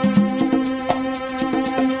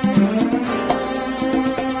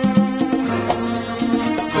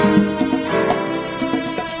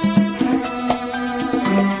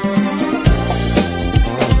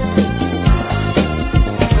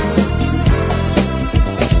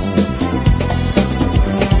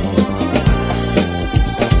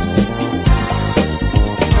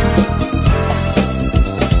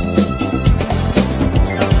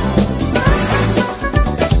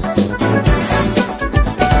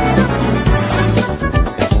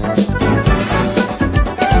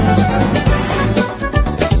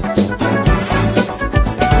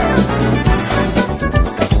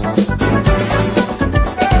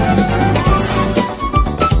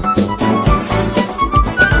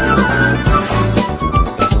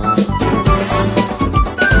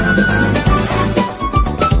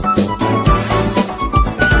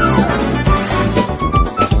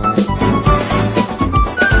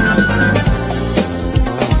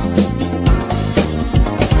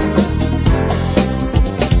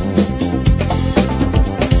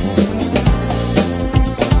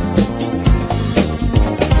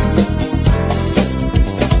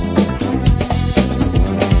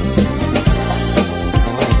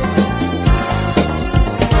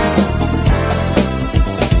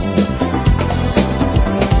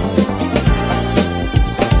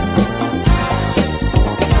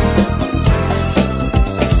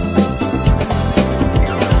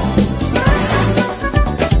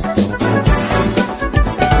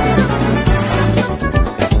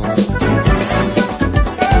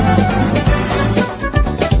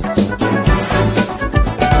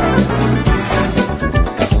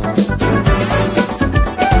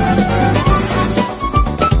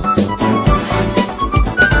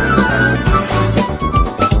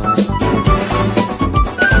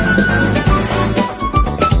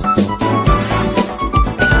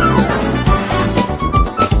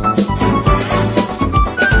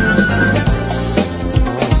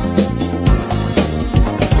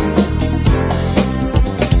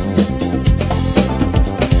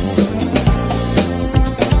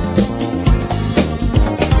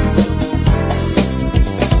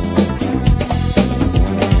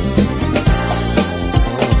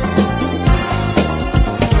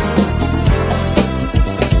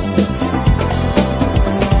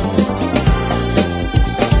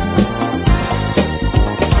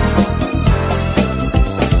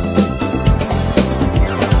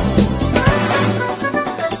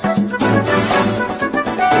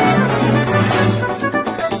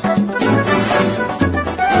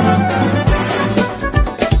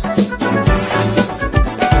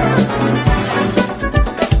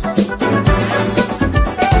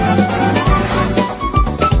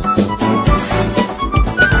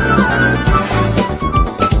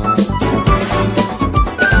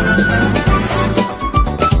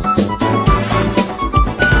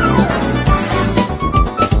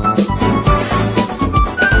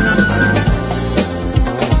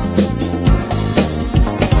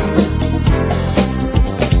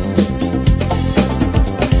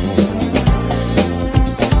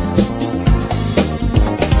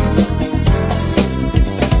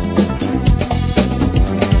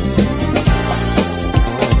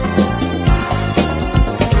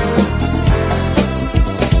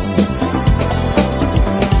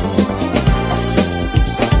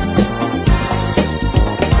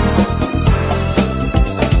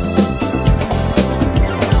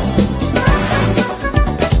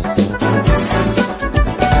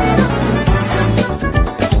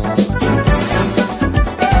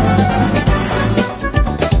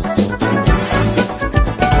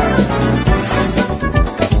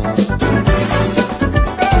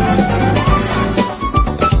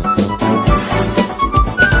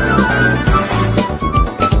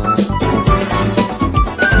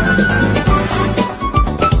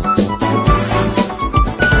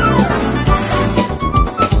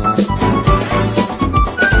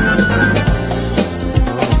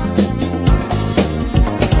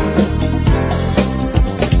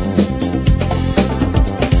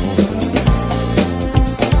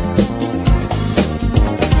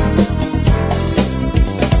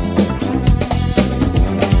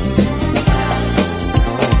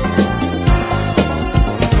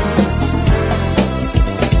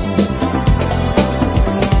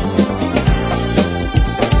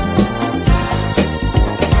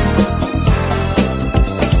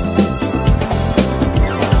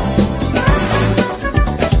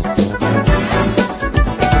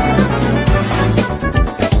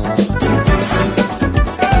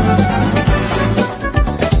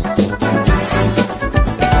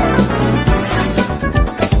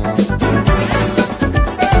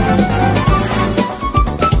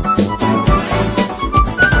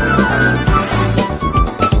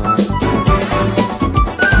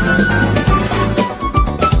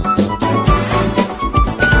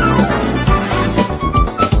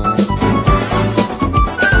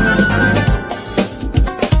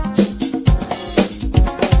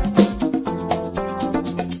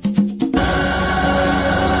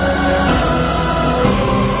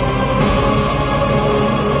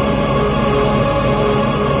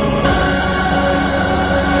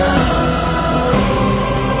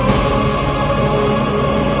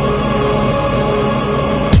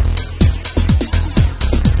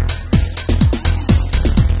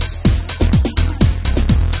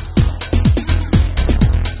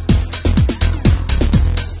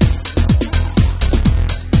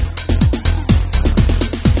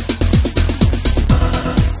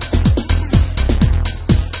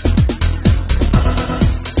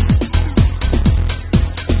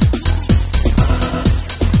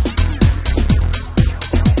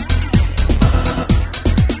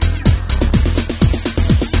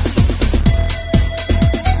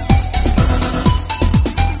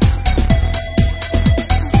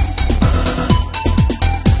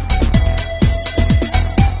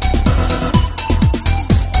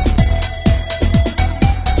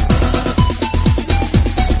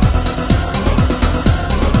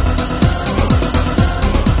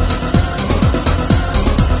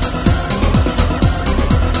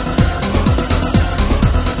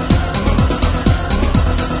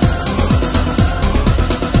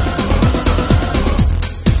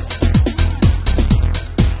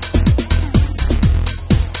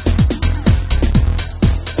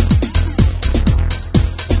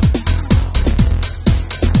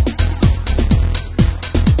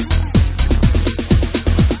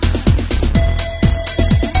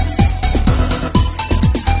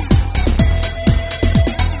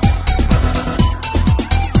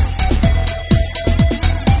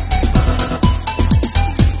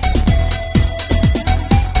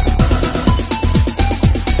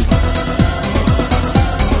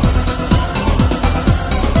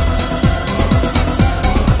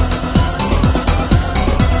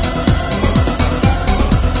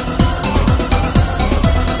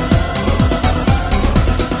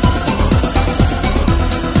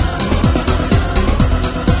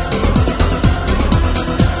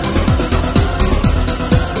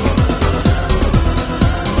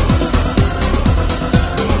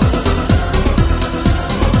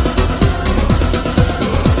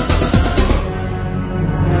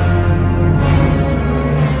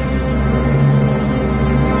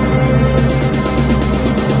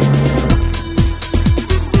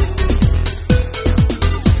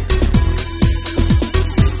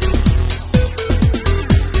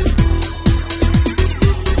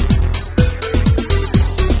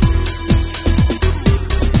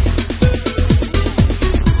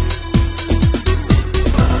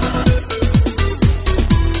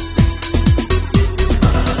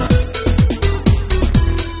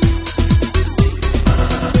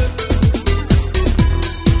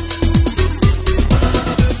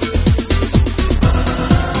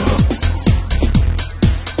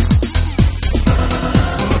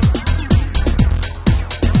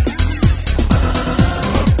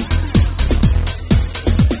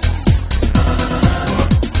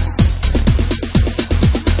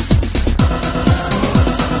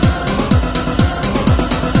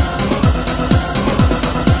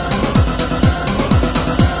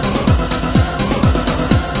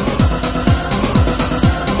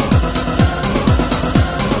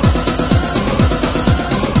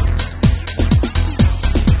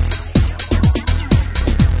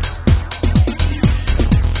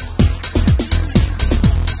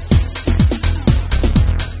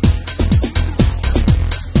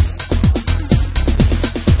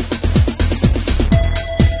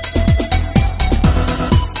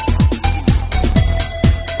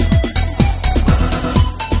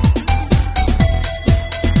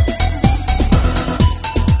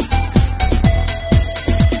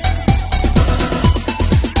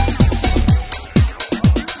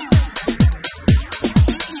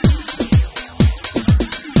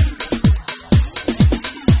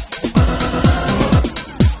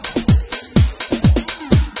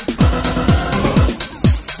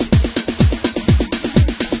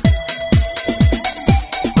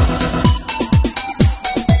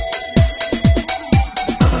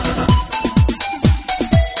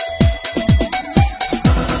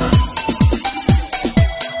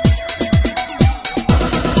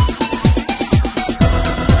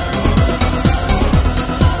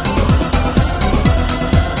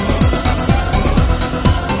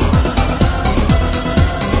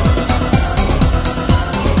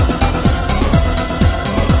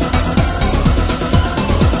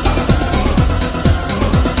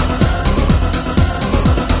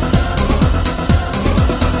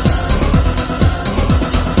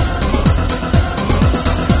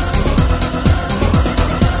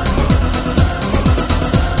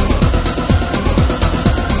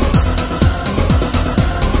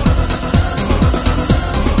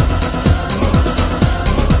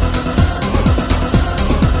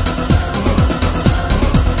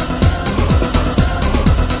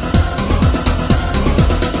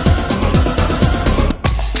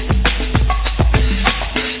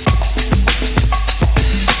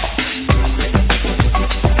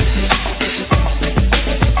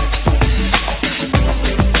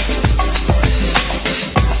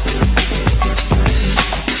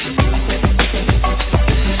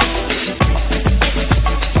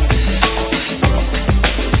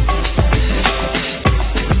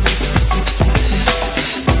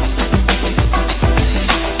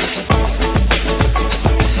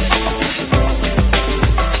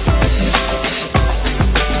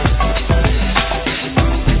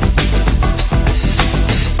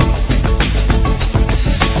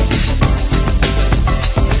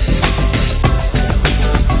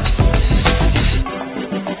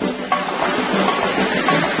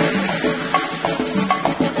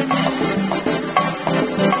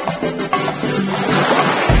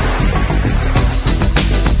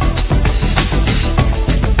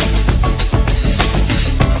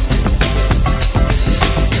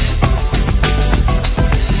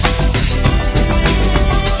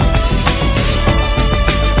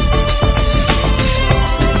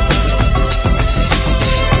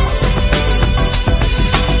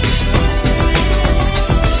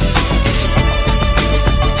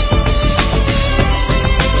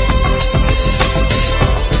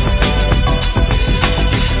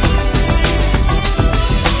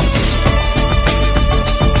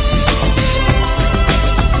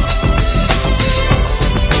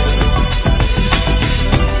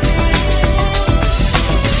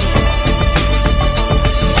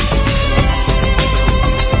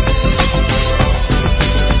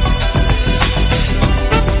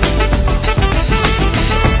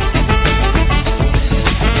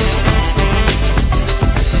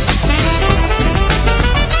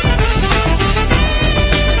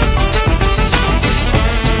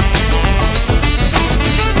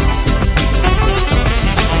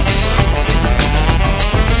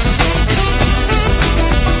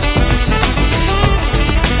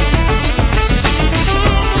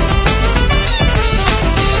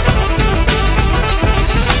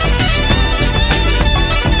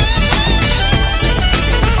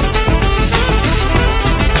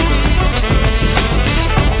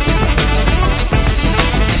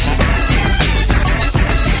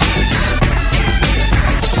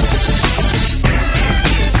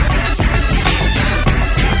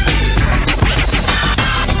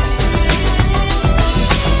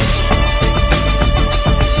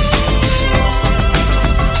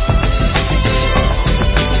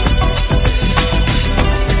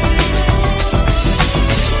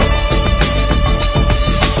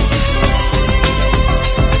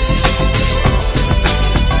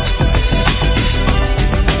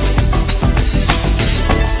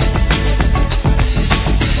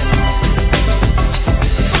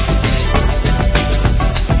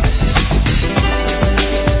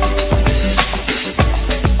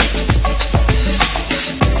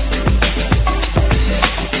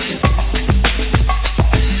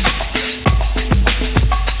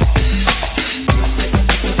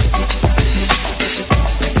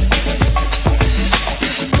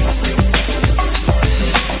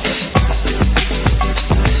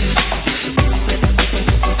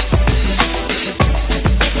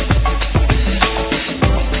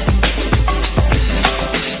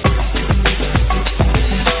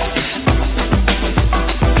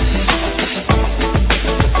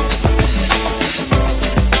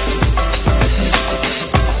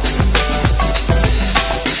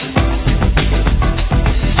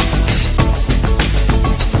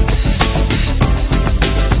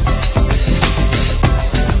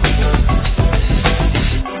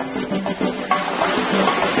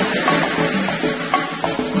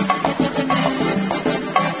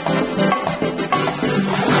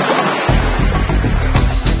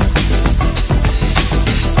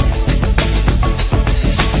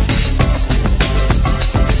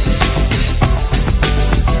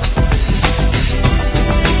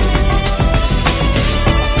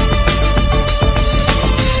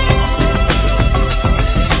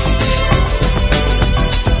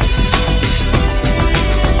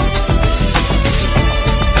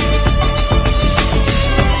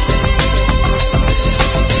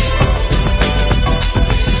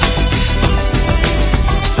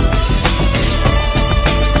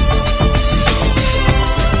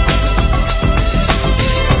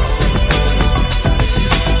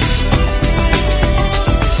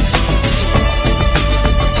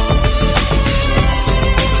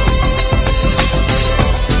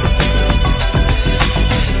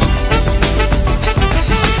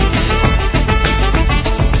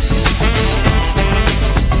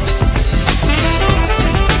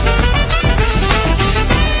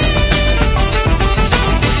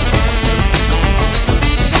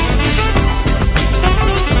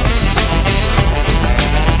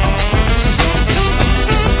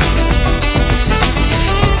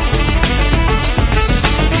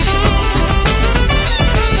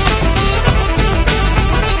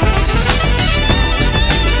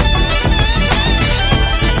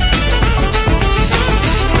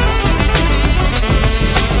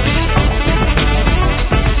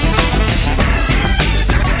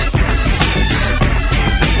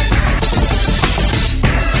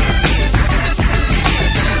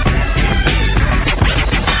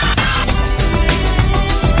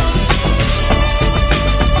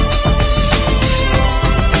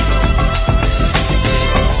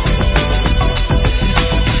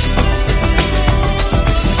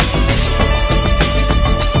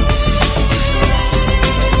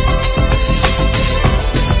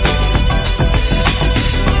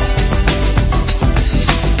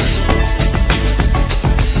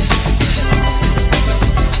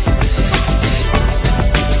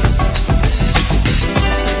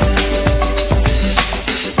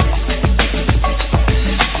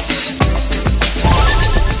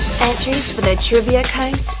 entries for the Trivia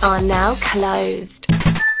Coast are now closed.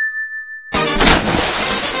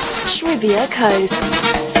 Trivia Coast.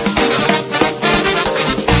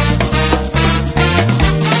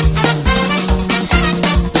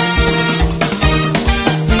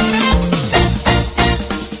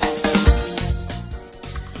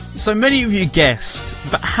 So many of you guessed,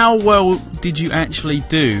 but how well did you actually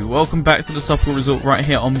do? Welcome back to the Topical Result right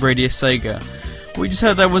here on Radio Sega. What we just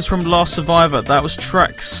heard there was from Last Survivor. That was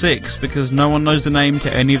track 6, because no one knows the name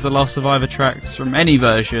to any of the Last Survivor tracks from any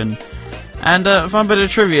version. And fun bit of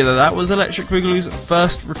trivia, that was Electric Boogaloo's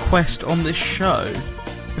first request on this show.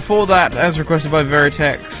 Before that, as requested by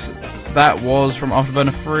Veritex, that was from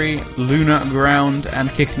Afterburner 3, Lunar Ground, and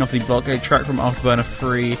kicking off the Blockade track from Afterburner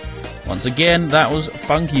 3. Once again, that was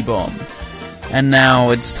Funky Bomb. And now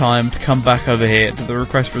it's time to come back over here to the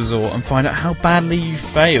Request Resort and find out how badly you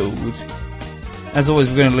failed. As always,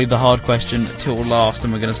 we're going to leave the hard question till last,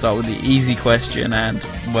 and we're going to start with the easy question, and,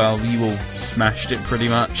 well, you all smashed it pretty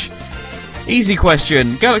much. Easy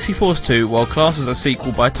question. Galaxy Force 2, while classed as a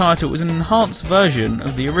sequel by title, was an enhanced version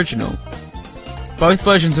of the original. Both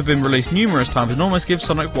versions have been released numerous times and almost give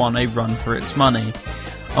Sonic 1 a run for its money.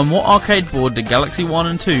 On what arcade board did Galaxy 1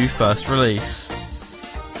 and 2 first release?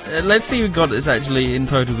 Let's see who got this actually in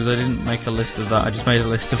total, because I didn't make a list of that, I just made a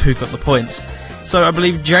list of who got the points. So I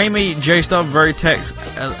believe Jamie, J-Star, Veritex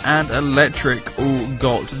and Electric all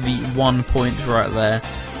got the 1 point right there.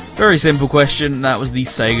 Very simple question, that was the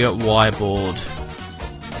Sega Y board.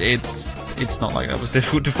 It's not like that was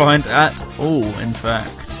difficult to find at all, in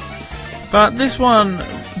fact. But this one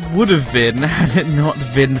would have been had it not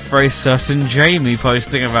been for a certain Jamie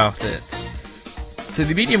posting about it. So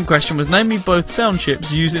the medium question was, name me both sound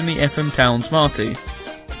chips used in the FM Towns Marty.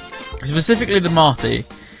 Specifically the Marty,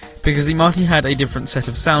 because the Marty had a different set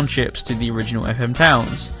of sound chips to the original FM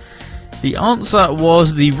Towns. The answer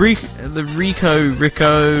was the Rico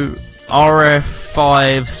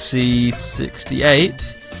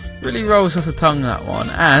RF5C68. Really rolls off the tongue, that one.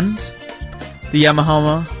 And the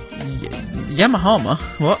Yamaha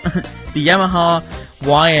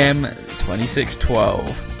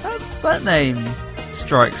YM2612. That name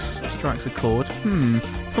strikes a chord.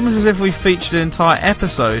 It's almost as if we featured an entire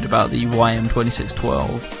episode about the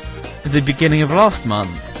YM2612 at the beginning of last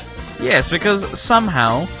month. Yes, because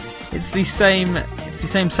somehow it's the same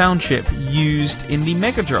sound chip used in the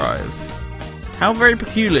Mega Drive. How very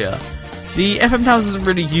peculiar. The FM Towns doesn't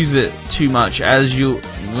really use it too much, as you,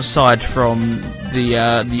 aside from the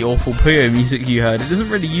awful Puyo music you heard, it doesn't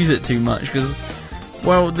really use it too much, because,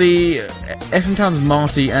 well, the FM Towns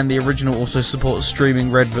Marty and the original also support streaming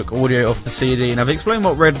Redbook audio off the CD, and I've explained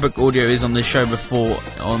what Redbook audio is on this show before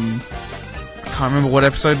on, I can't remember what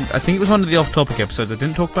episode, I think it was one of the off-topic episodes, I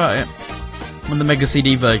didn't talk about it on the Mega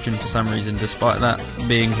CD version for some reason, despite that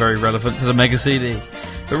being very relevant to the Mega CD.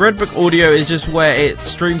 But Redbook audio is just where it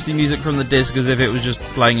streams the music from the disc as if it was just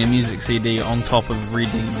playing a music CD on top of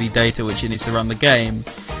reading the data which it needs to run the game.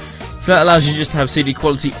 So that allows you just to have CD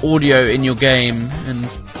quality audio in your game, and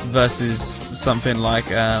versus something like,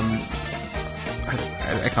 I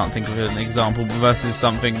can't think of an example, but versus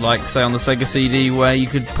something like, say, on the Sega CD where you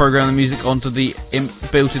could program the music onto the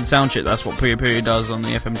built-in sound chip. That's what Puyo Puyo does on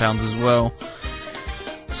the FM Towns as well.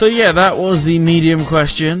 So yeah, that was the medium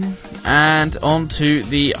question. And on to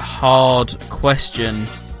the hard question.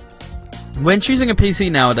 When choosing a PC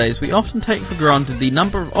nowadays, we often take for granted the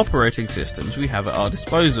number of operating systems we have at our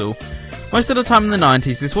disposal. Most of the time in the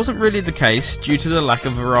 90s, this wasn't really the case due to the lack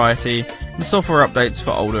of variety and software updates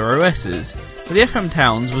for older OSs, but the FM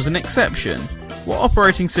Towns was an exception. What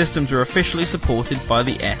operating systems were officially supported by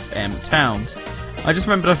the FM Towns? I just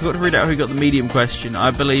remembered I forgot to read out who got the medium question. I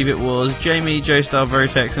believe it was Jamie, J-Star,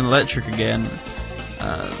 Veritex and Electric again.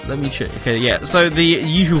 Let me check. Okay, yeah. So the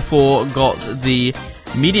usual four got the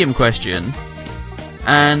medium question,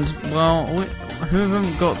 and, well, who of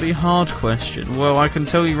them got the hard question? Well, I can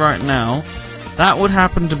tell you right now, that would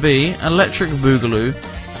happen to be Electric Boogaloo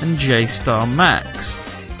and J-Star Max.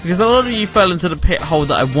 Because a lot of you fell into the pit hole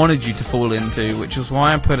that I wanted you to fall into, which is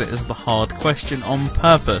why I put it as the hard question on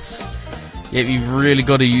purpose. Yet you've really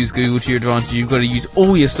got to use Google to your advantage. You've got to use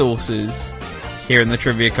all your sources here in the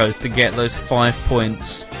Trivia Coast to get those 5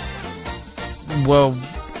 points, well,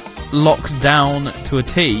 locked down to a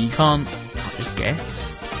T. You can't just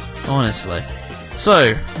guess, honestly.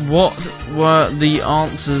 So, what were the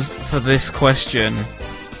answers for this question?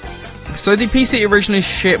 So the PC originally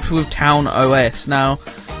shipped with Town OS, or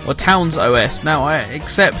Towns OS. Now, I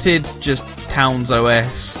accepted just Towns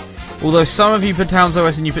OS, although some of you put Towns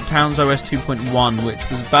OS and you put Towns OS 2.1, which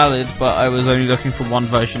was valid, but I was only looking for one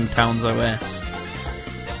version of Towns OS.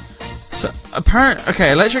 So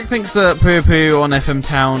okay, Electric thinks that Puyo Puyo on FM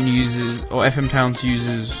Towns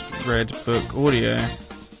uses Red Book audio.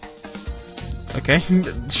 Okay,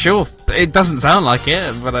 sure. It doesn't sound like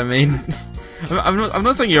it, but I mean, I'm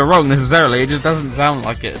not saying you're wrong necessarily. It just doesn't sound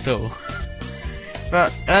like it at all.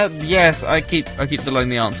 But yes, I keep delaying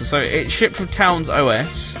the answer. So it shipped with Towns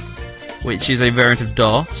OS, which is a variant of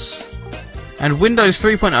DOS, and Windows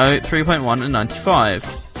 3.0, 3.1, and 95.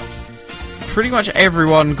 Pretty much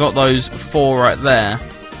everyone got those 4 right there.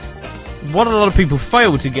 What a lot of people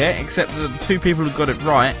failed to get, except the 2 people who got it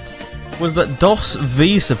right, was that DOS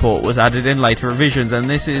V support was added in later revisions, and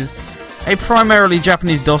this is a primarily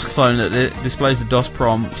Japanese DOS clone that displays the DOS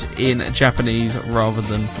prompt in Japanese rather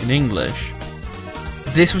than in English.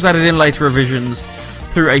 This was added in later revisions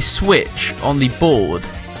through a switch on the board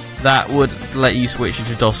that would let you switch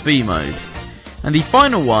into DOS V mode. And the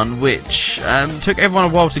final one, which took everyone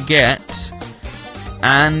a while to get,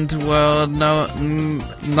 and well,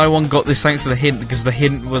 no one got this thanks to the hint, because the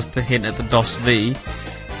hint was the hint at the DOS V.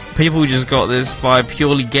 People just got this by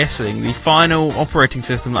purely guessing. The final operating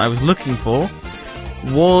system that I was looking for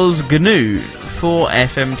was GNU for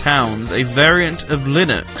FM Towns, a variant of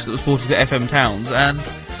Linux that was ported to FM Towns, and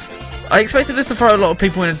I expected this to throw a lot of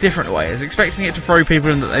people in a different way. I was expecting it to throw people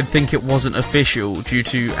in that they'd think it wasn't official due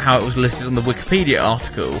to how it was listed on the Wikipedia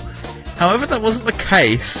article. However, that wasn't the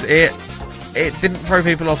case. It didn't throw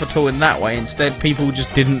people off at all in that way. Instead, people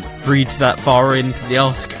just didn't read that far into the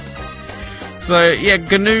article. So, yeah,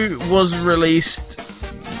 GNU was released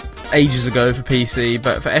ages ago for PC,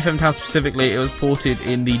 but for FM Towns specifically, it was ported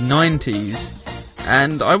in the 90s.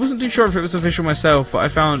 And I wasn't too sure if it was official myself, but I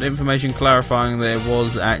found information clarifying that it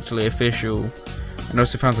was actually official. And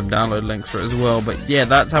also found some download links for it as well. But yeah,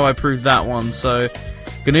 that's how I proved that one. So,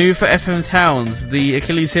 GNU for FM Towns, the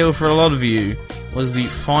Achilles heel for a lot of you, was the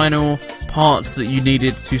final part that you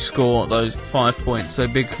needed to score those 5 points. So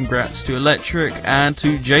big congrats to Electric and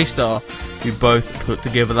to J-Star, who both put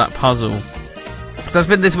together that puzzle. So that's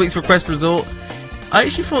been this week's Request Resort. I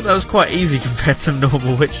actually thought that was quite easy compared to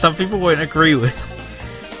normal, which some people won't agree with.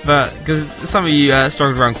 But, because some of you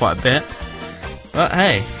struggled around quite a bit. But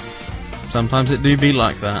hey, sometimes it do be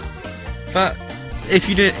like that. But, if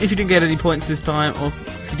you didn't get any points this time, or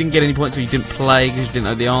if you didn't get any points or you didn't play because you didn't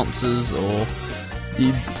know the answers, or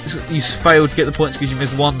you failed to get the points because you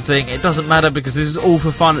missed one thing, it doesn't matter, because this is all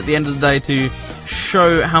for fun at the end of the day to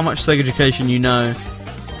show how much Sega Education you know.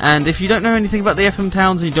 And if you don't know anything about the FM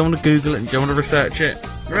Towns and you don't want to Google it and you don't want to research it,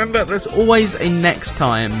 remember there's always a next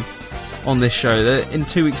time on this show. That in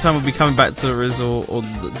 2 weeks' time we'll be coming back to the resort, or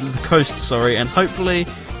the coast, sorry, and hopefully,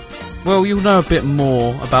 well, you'll know a bit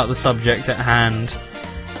more about the subject at hand.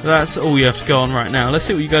 That's all you have to go on right now. Let's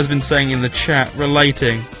see what you guys have been saying in the chat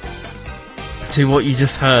relating to what you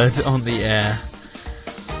just heard on the air.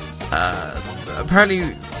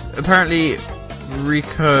 Apparently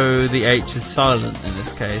Rico the H is silent in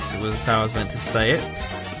this case, was how I was meant to say it.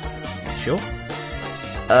 Sure.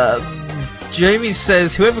 Jamie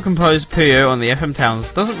says, whoever composed Puyo on the FM Towns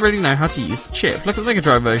doesn't really know how to use the chip. Look at the Mega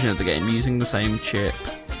Drive version of the game using the same chip.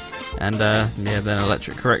 And, yeah, then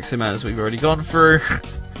Electric corrects him as we've already gone through.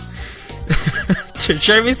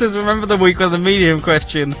 Jamie says, remember the week where the medium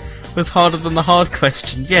question was harder than the hard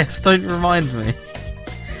question? Yes, don't remind me.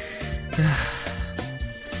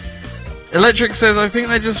 Electric says, I think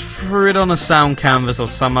they just threw it on a sound canvas or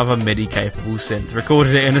some other MIDI-capable synth,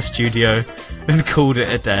 recorded it in a studio, and called it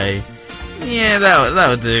a day. Yeah, that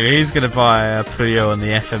would do. Who's going to buy a Puyo on the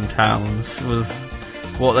FM Towns, was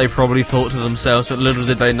what they probably thought to themselves, but little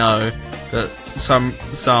did they know that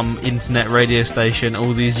some internet radio station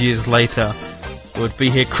all these years later would be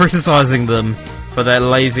here criticising them for their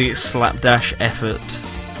lazy slapdash effort.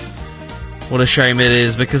 What a shame it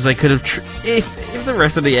is, because they could have... If the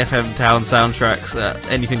rest of the FM Town soundtracks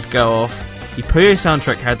anything to go off, the Puyo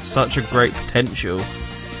soundtrack had such a great potential.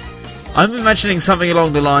 I'm imagining something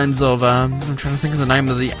along the lines of... I'm trying to think of the name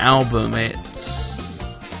of the album. It's...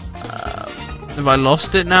 have I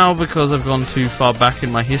lost it now because I've gone too far back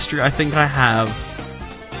in my history? I think I have.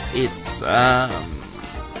 It's...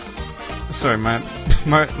 sorry, my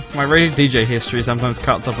radio DJ history sometimes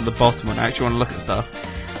cuts off at the bottom when I actually want to look at stuff.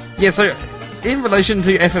 Yeah, so... in relation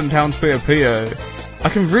to FM Town's Puyo Puyo, I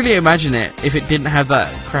can really imagine it if it didn't have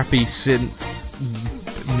that crappy synth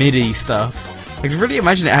MIDI stuff. I can really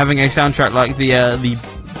imagine it having a soundtrack like the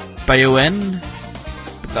Bayoen.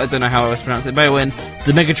 I don't know how I was pronounced it. Bayoen,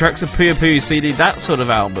 the Mega Tracks of Puyo Puyo CD, that sort of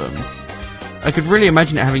album. I could really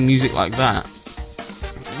imagine it having music like that.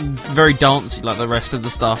 Very dancey like the rest of the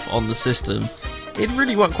stuff on the system. It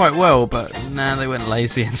really worked quite well, but nah, they went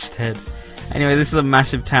lazy instead. Anyway, this is a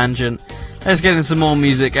massive tangent. Let's get into some more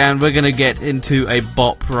music, and we're going to get into a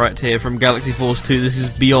bop right here from Galaxy Force 2. This is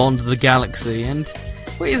Beyond the Galaxy, and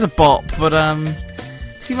well, it is a bop, but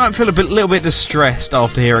you might feel a little bit distressed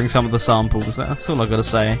after hearing some of the samples. That's all I've got to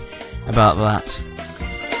say about that.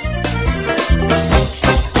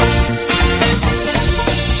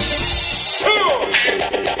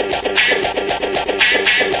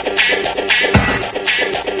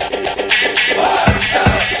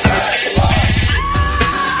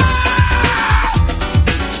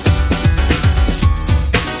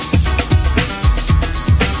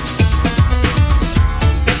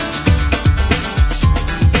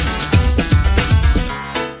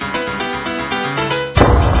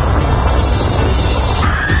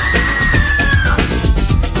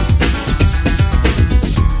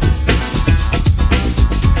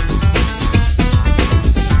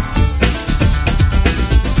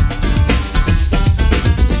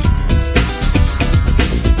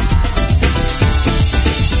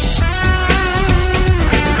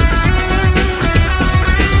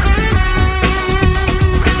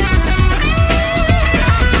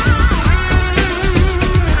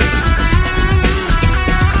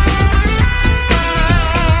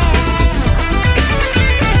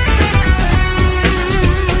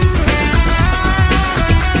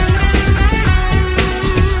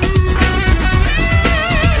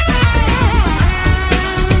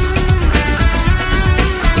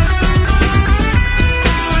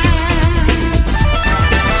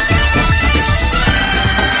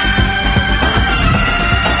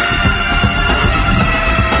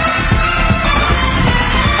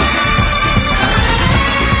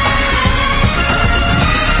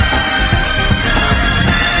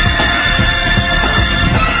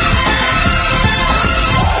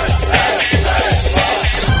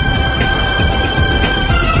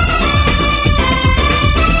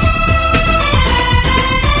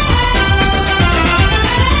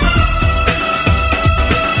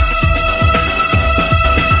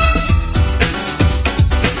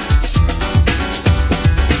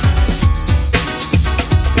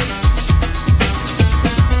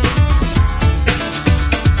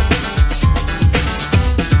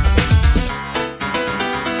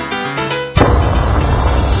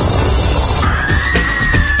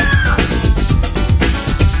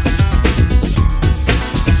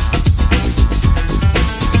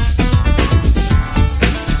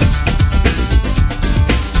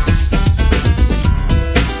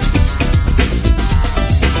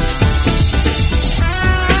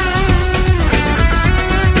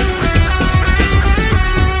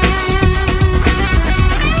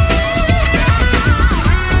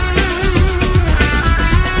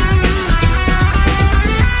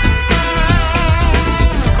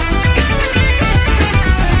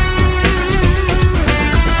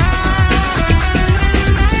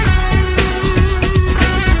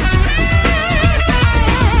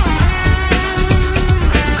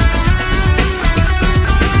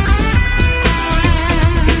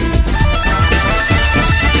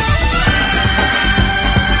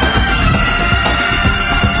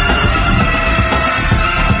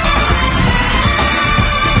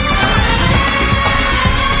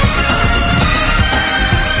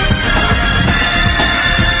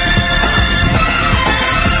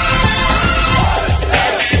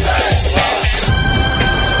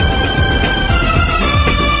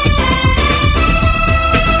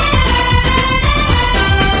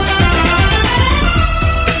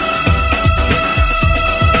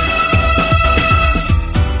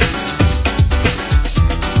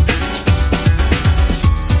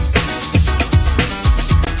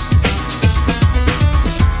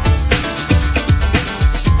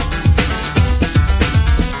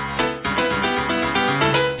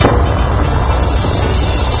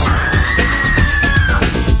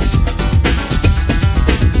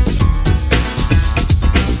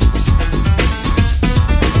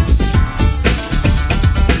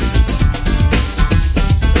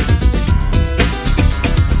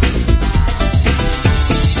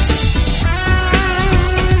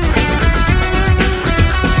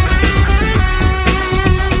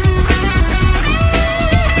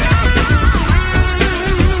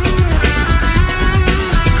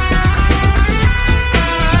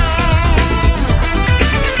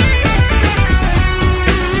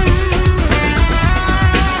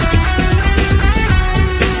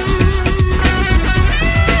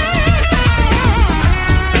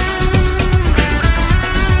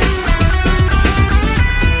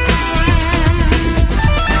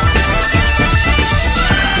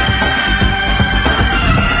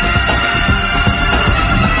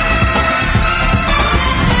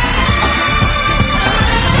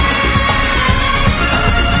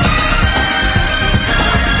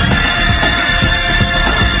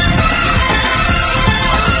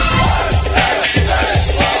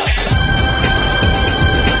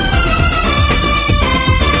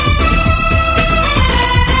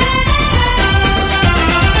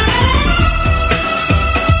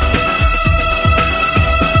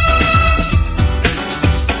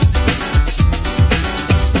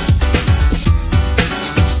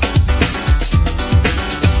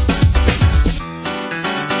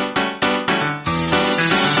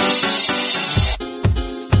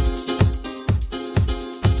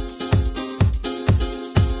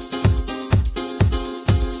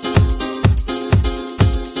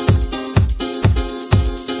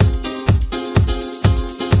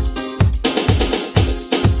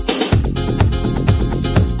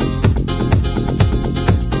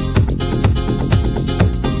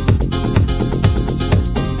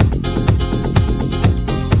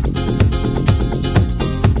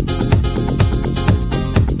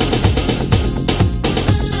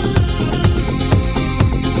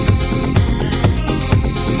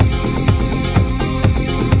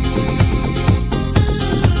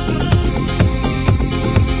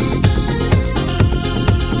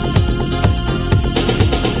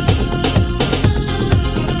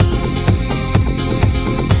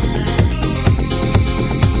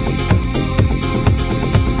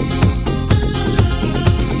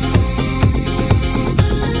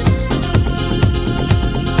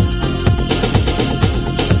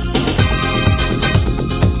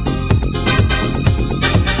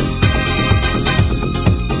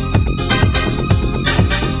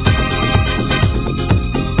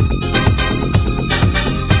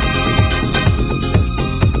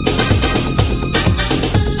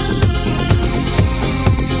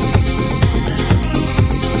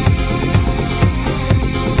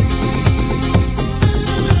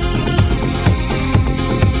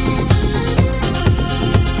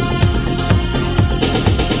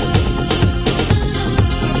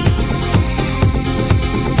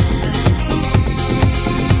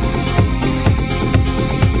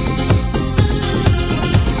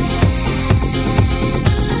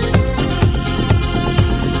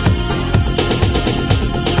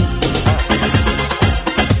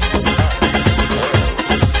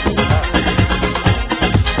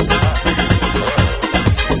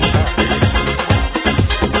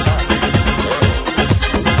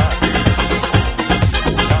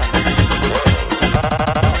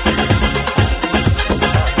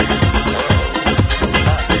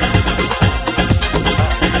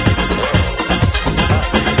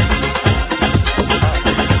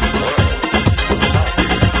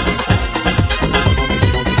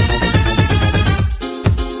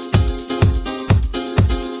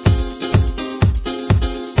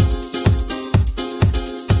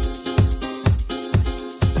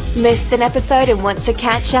 Missed an episode and want to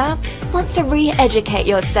catch up? Want to re-educate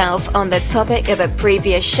yourself on the topic of a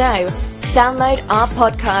previous show? Download our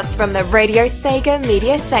podcast from the Radio Sega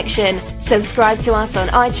media section, subscribe to us on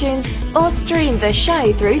iTunes, or stream the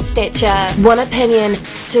show through Stitcher. One opinion,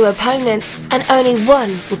 two opponents, and only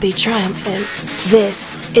one will be triumphant.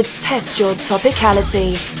 This is Test Your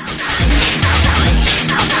Topicality.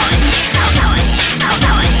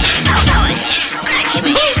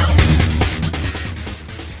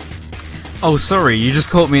 Oh, sorry, you just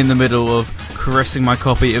caught me in the middle of caressing my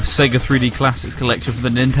copy of Sega 3D Classics Collection for the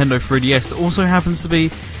Nintendo 3DS that also happens to be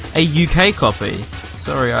a UK copy.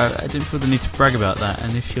 Sorry, I didn't feel the need to brag about that,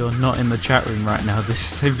 and if you're not in the chat room right now,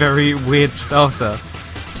 this is a very weird starter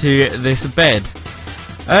to this bed.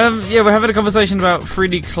 Yeah, we're having a conversation about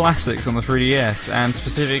 3D Classics on the 3DS, and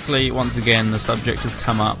specifically, once again, the subject has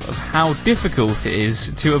come up of how difficult it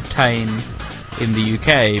is to obtain in the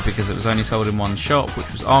UK, because it was only sold in one shop, which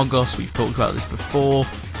was Argos. We've talked about this before.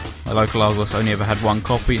 My local Argos only ever had one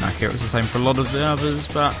copy, and I hear it was the same for a lot of the others,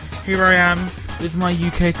 but here I am with my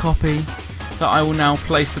UK copy that I will now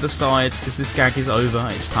place to the side because this gag is over.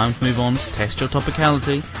 It's time to move on to Test Your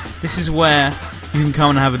Topicality. This is where you can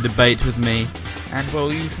come and have a debate with me, and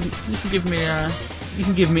well, you can give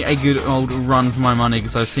me a good old run for my money,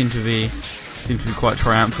 because I seem to be quite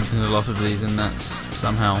triumphant in a lot of these, and that's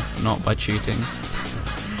somehow not by cheating.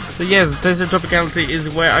 So yes, Test Your Topicality is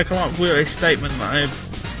where I come up with a statement that I've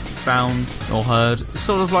found or heard,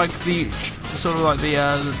 sort of like the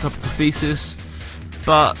topical thesis,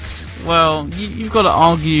 but well, you've got to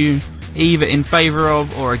argue either in favour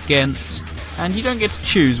of or against, and you don't get to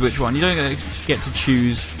choose which one. You don't get to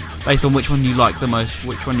choose based on which one you like the most,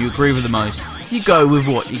 which one you agree with the most. You go with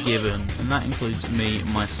what you're given, and that includes me,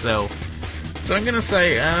 myself. So I'm going to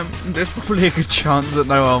say, there's probably a good chance that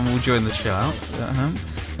no one will join the shout.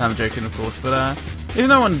 I'm joking, of course, but if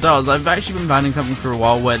no one does, I've actually been planning something for a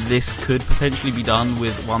while where this could potentially be done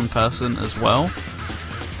with one person as well,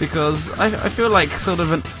 because I feel like sort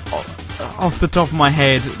of an off the top of my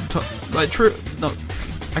head, I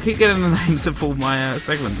keep getting the names of all my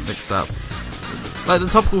segments mixed up. Like the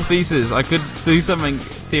topical thesis, I could do something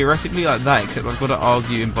theoretically like that, except I've got to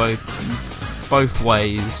argue in both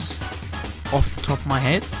ways off the top of my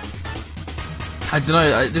head. I don't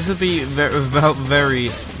know, this would be without very,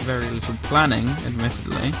 very little planning,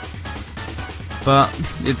 admittedly, but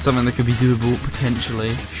it's something that could be doable,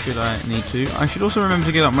 potentially, should I need to. I should also remember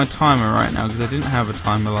to get up my timer right now, because I didn't have a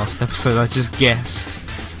timer last episode. I just guessed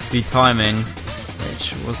the timing,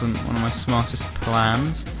 which wasn't one of my smartest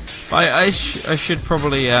plans. But I should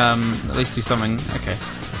probably at least do something. Okay,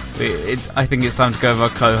 I think it's time to go with our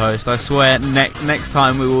co-host. I swear, next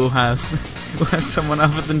time we will have someone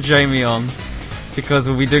other than Jamie on, because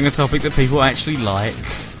we'll be doing a topic that people actually like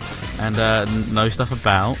and know stuff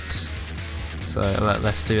about. So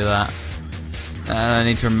let's do that. I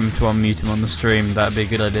need to remember to unmute him on the stream. That'd be a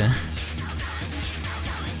good idea.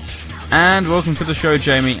 And welcome to the show,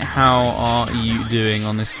 Jamie. How are you doing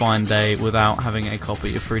on this fine day without having a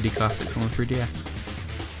copy of 3D Classics on the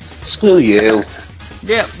 3DS? Screw you.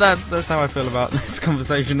 Yep, that's how I feel about this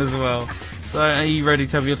conversation as well. So, are you ready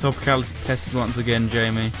to have your topicality tested once again,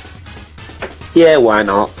 Jamie? Yeah, why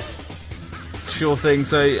not? Sure thing.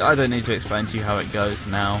 So, I don't need to explain to you how it goes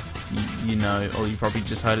now. You know, or you probably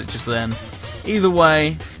just heard it just then. Either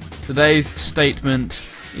way, today's statement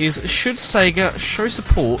is, should Sega show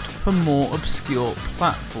support for more obscure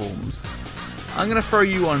platforms? I'm going to throw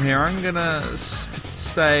you on here. I'm going to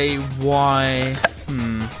say why...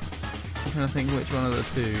 I'm trying to think which one of the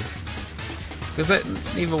two. Because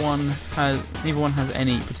neither one has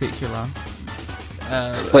any particular...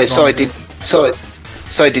 Wait, sorry,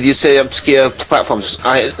 did you say obscure platforms?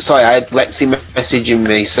 I had Lexi messaging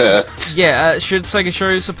me, sir. Yeah, should Sega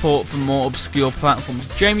show support for more obscure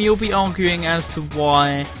platforms? Jamie, you'll be arguing as to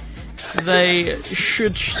why they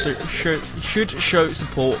should show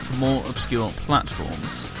support for more obscure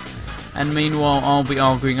platforms. And meanwhile, I'll be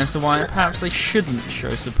arguing as to why perhaps they shouldn't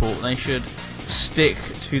show support. They should stick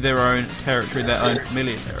to their own territory, their own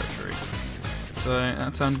familiar territory. So,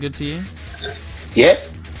 that sound good to you? Yeah.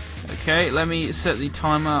 Okay, let me set the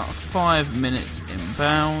timer 5 minutes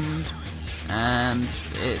inbound, and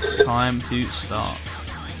it's time to start.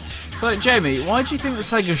 So, Jamie, why do you think that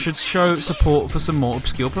Sega should show support for some more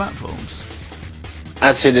obscure platforms?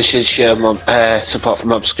 I'd say they should show support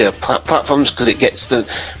from obscure platforms, because it gets them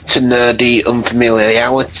to nerdy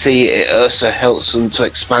unfamiliarity. It also helps them to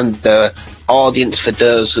expand their audience for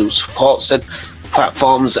those who support said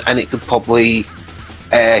platforms, and it could probably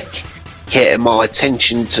cater more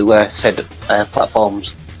attention to said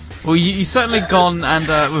platforms. Well, you certainly gone and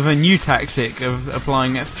with a new tactic of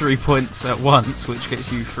applying 3 points at once, which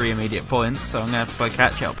gets you 3 immediate points, so I'm going to have to play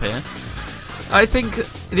catch-up here. I think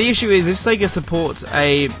the issue is if Sega supports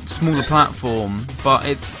a smaller platform, but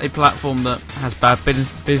it's a platform that has bad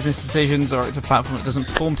business decisions, or it's a platform that doesn't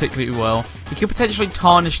perform particularly well, it could potentially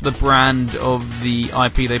tarnish the brand of the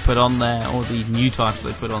IP they put on there, or the new title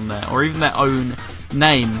they put on there, or even their own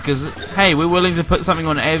name, because, hey, we're willing to put something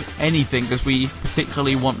on anything because we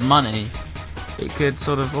particularly want money. It could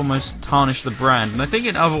sort of almost tarnish the brand, and I think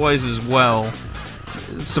in other ways as well,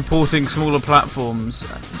 supporting smaller platforms,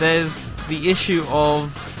 there's the issue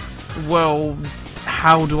of, well,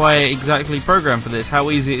 how do I exactly program for this? How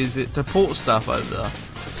easy is it to port stuff over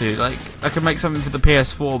to? Like, I could make something for the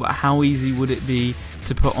PS4, but how easy would it be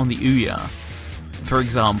to put on the Ouya, for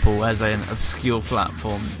example, as an obscure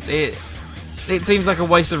platform? It seems like a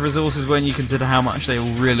waste of resources when you consider how much they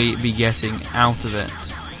will really be getting out of it.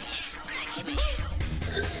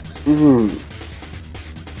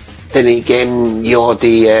 Then again, you're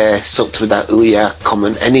already sucked with that Ouya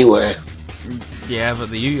comment anyway. Yeah,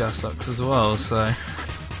 but the Ouya sucks as well, so...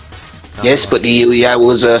 Yes, but the Ouya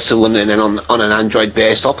was also running on an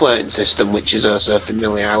Android-based operating system, which is also a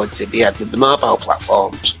familiarity they had with the mobile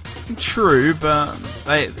platforms. True, but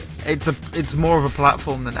it's more of a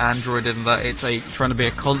platform than Android in that it's trying to be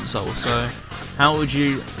a console, so how would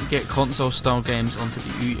you get console-style games onto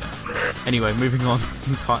the Ouya? Anyway, moving on,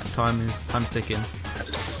 time's ticking.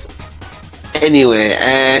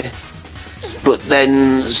 Anyway, but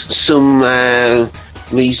then some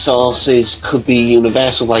resources could be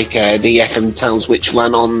universal, like the FM Towns, which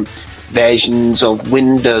ran on versions of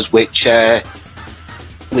Windows, which obviously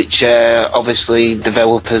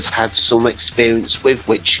developers had some experience with,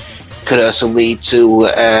 which could also lead to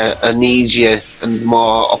an easier and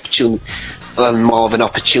more of an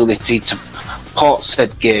opportunity to port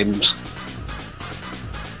said games.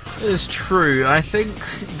 It's true. I think,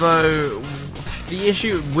 though, the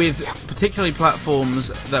issue with particularly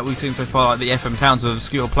platforms that we've seen so far, like the FM Towns of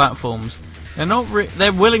obscure platforms,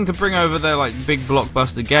 they're willing to bring over their like big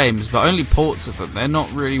blockbuster games, but only ports of them. They're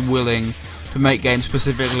not really willing to make games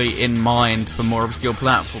specifically in mind for more obscure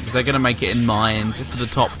platforms. They're going to make it in mind for the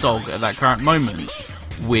top dog at that current moment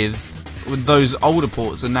with those older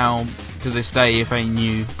ports. And now, to this day, if a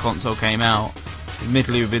new console came out,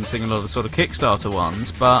 admittedly we've been seeing a lot of the sort of Kickstarter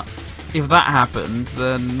ones, but if that happened,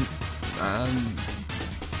 then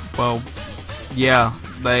well, yeah,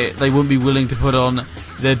 they wouldn't be willing to put on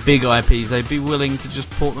their big IPs. They'd be willing to just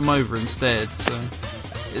port them over instead. So,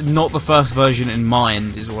 not the first version in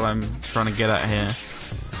mind is what I'm trying to get at here.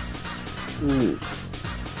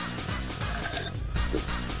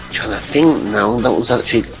 Trying to think now, that was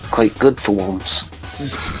actually quite good for once.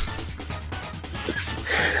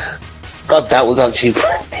 God, that was actually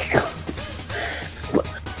pretty good.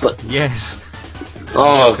 But yes.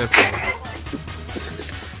 Oh.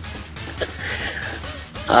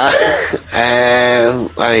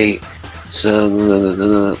 Right.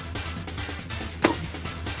 So,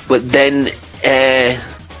 but then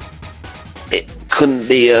couldn't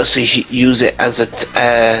they also use it as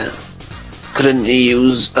couldn't they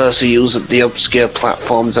also use the obscure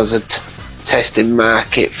platforms as a testing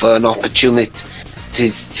market for an opportunity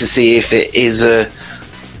to see if it is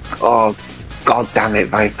oh, god damn it,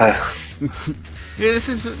 Viper. Yeah, this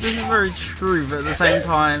is very true, but at the same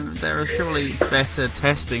time, there are surely better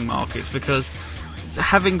testing markets, because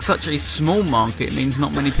having such a small market means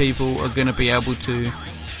not many people are going to be able to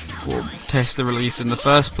test the release in the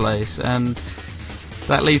first place, and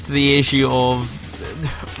that leads to the issue of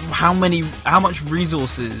how much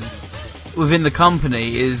resources within the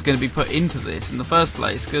company is going to be put into this in the first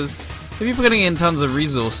place, because if you're putting in tons of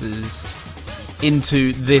resources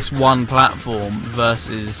into this one platform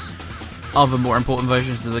versus other more important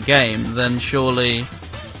versions of the game, then surely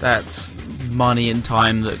that's money and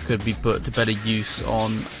time that could be put to better use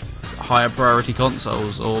on higher priority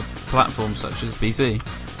consoles or platforms such as PC.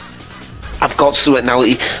 I've got to it now,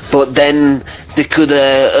 but then they could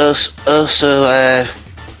also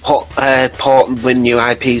port and bring new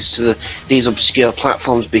IPs to these obscure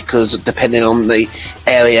platforms, because depending on the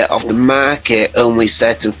area of the market, only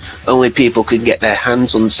people can get their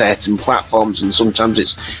hands on certain platforms, and sometimes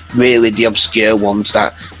it's really the obscure ones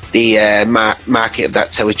that the market of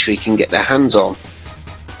that territory can get their hands on.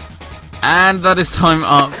 And that is time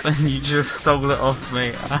up, and you just stole it off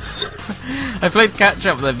me. I played catch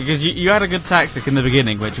up there because you had a good tactic in the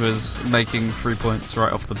beginning, which was making 3 points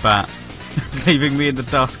right off the bat, leaving me in the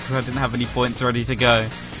dust because I didn't have any points ready to go.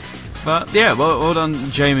 But yeah, well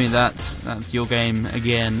done, Jamie. That's your game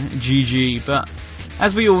again. GG. But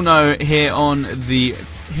as we all know here on the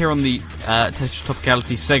here on the Test Your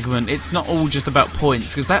Topicality segment, it's not all just about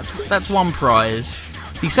points, because that's one prize.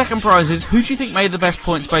 The second prize is, who do you think made the best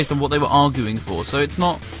points based on what they were arguing for? So it's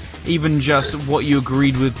not even just what you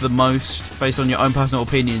agreed with the most based on your own personal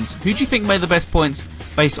opinions. Who do you think made the best points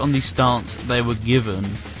based on the stance they were given?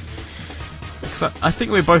 Because I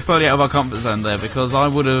think we're both fairly out of our comfort zone there, because I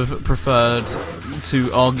would have preferred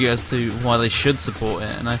to argue as to why they should support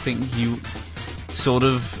it, and I think you sort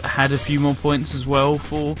of had a few more points as well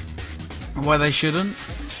for why they shouldn't.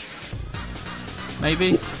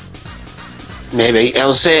 Maybe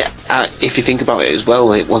I'll say, if you think about it as well,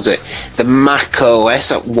 the Mac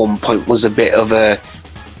OS at one point was a bit of a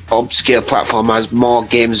obscure platform, as more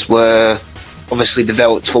games were obviously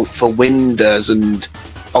developed for Windows, and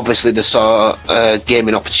obviously they saw a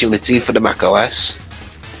gaming opportunity for the Mac OS.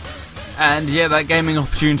 And yeah, that gaming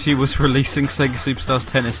opportunity was releasing Sega Superstars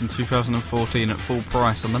Tennis in 2014 at full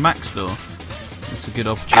price on the Mac Store. It's a good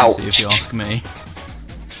opportunity. Ouch. If you ask me.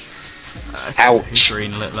 Ouch.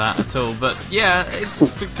 Greenlit that at all, but yeah,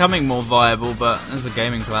 it's becoming more viable. But as a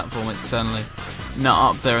gaming platform, it's certainly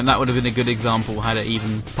not up there, and that would have been a good example had it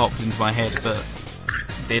even popped into my head, but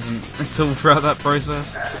didn't at all throughout that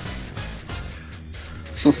process.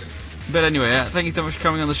 But anyway, thank you so much for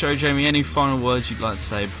coming on the show, Jamie. Any final words you'd like to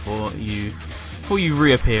say before you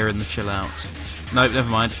reappear in the chill out? Nope, never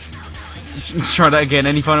mind. Try that again.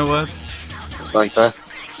 Any final words? It's like that.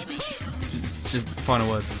 Just final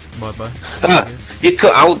words. Bye. You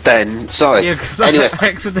cut out then. Sorry. Yeah, because anyway. I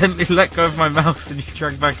accidentally let go of my mouse and you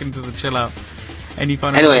dragged back into the chill out. Any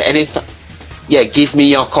final words? Give me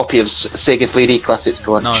your copy of Sega 3D Classics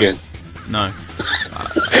Collection. No.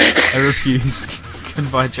 I refuse.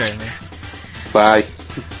 Goodbye, Jamie. Bye.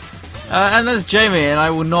 And there's Jamie, and I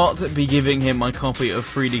will not be giving him my copy of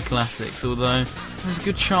 3D Classics, although there's a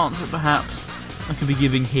good chance that perhaps I could be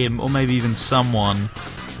giving him, or maybe even someone,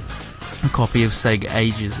 a copy of Sega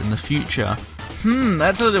Ages in the future.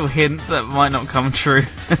 That's a little hint that might not come true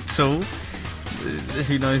at all.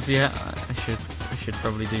 Who knows yet? I should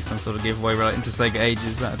probably do some sort of giveaway relating to Sega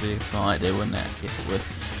Ages. That'd be a smart idea, wouldn't it? Yes, it would.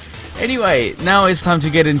 Anyway, now it's time to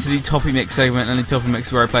get into the Topic Mix segment, and the Topic Mix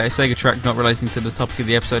where I play a Sega track not relating to the topic of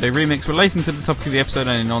the episode, a remix relating to the topic of the episode,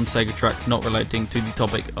 and a non-Sega track not relating to the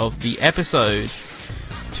topic of the episode.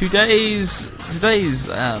 Today's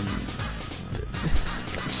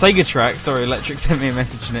Sega track, sorry, Electric sent me a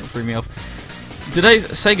message and it threw me off. Today's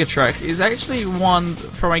Sega track is actually one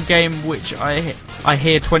from a game which I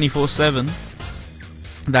hear 24/7.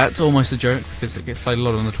 That's almost a joke, because it gets played a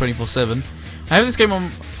lot on the 24/7. I have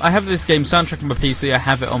this game soundtrack on my PC, I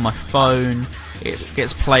have it on my phone, it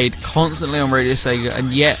gets played constantly on Radio Sega,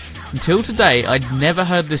 and yet, until today, I'd never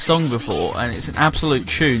heard this song before, and it's an absolute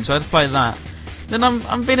tune, so I had to play that. Then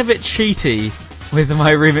I'm being a bit cheaty with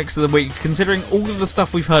my remix of the week, considering all of the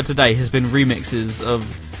stuff we've heard today has been remixes of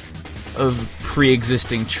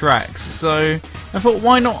pre-existing tracks, so I thought,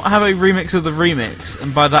 why not have a remix of the remix,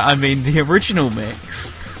 and by that I mean the original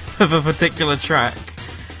mix of a particular track.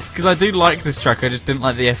 Because I do like this track, I just didn't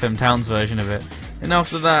like the FM Towns version of it. And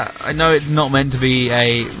after that, I know it's not meant to be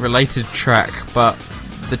a related track, but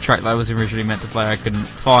the track that I was originally meant to play I couldn't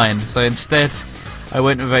find. So instead, I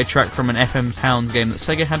went with a track from an FM Towns game that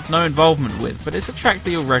Sega had no involvement with. But it's a track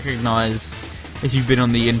that you'll recognise if you've been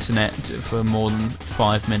on the internet for more than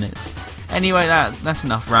 5 minutes. Anyway, that's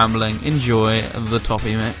enough rambling. Enjoy the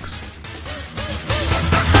Toppy Mix.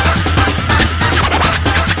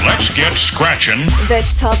 Let's get scratching. The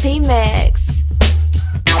Toppy Mix.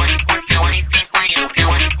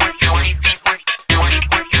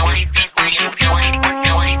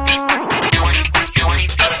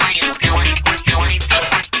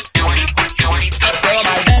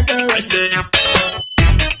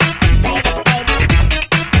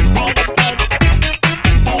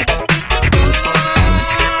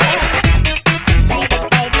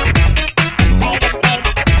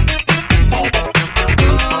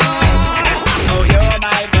 Oh, you're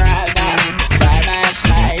my brother.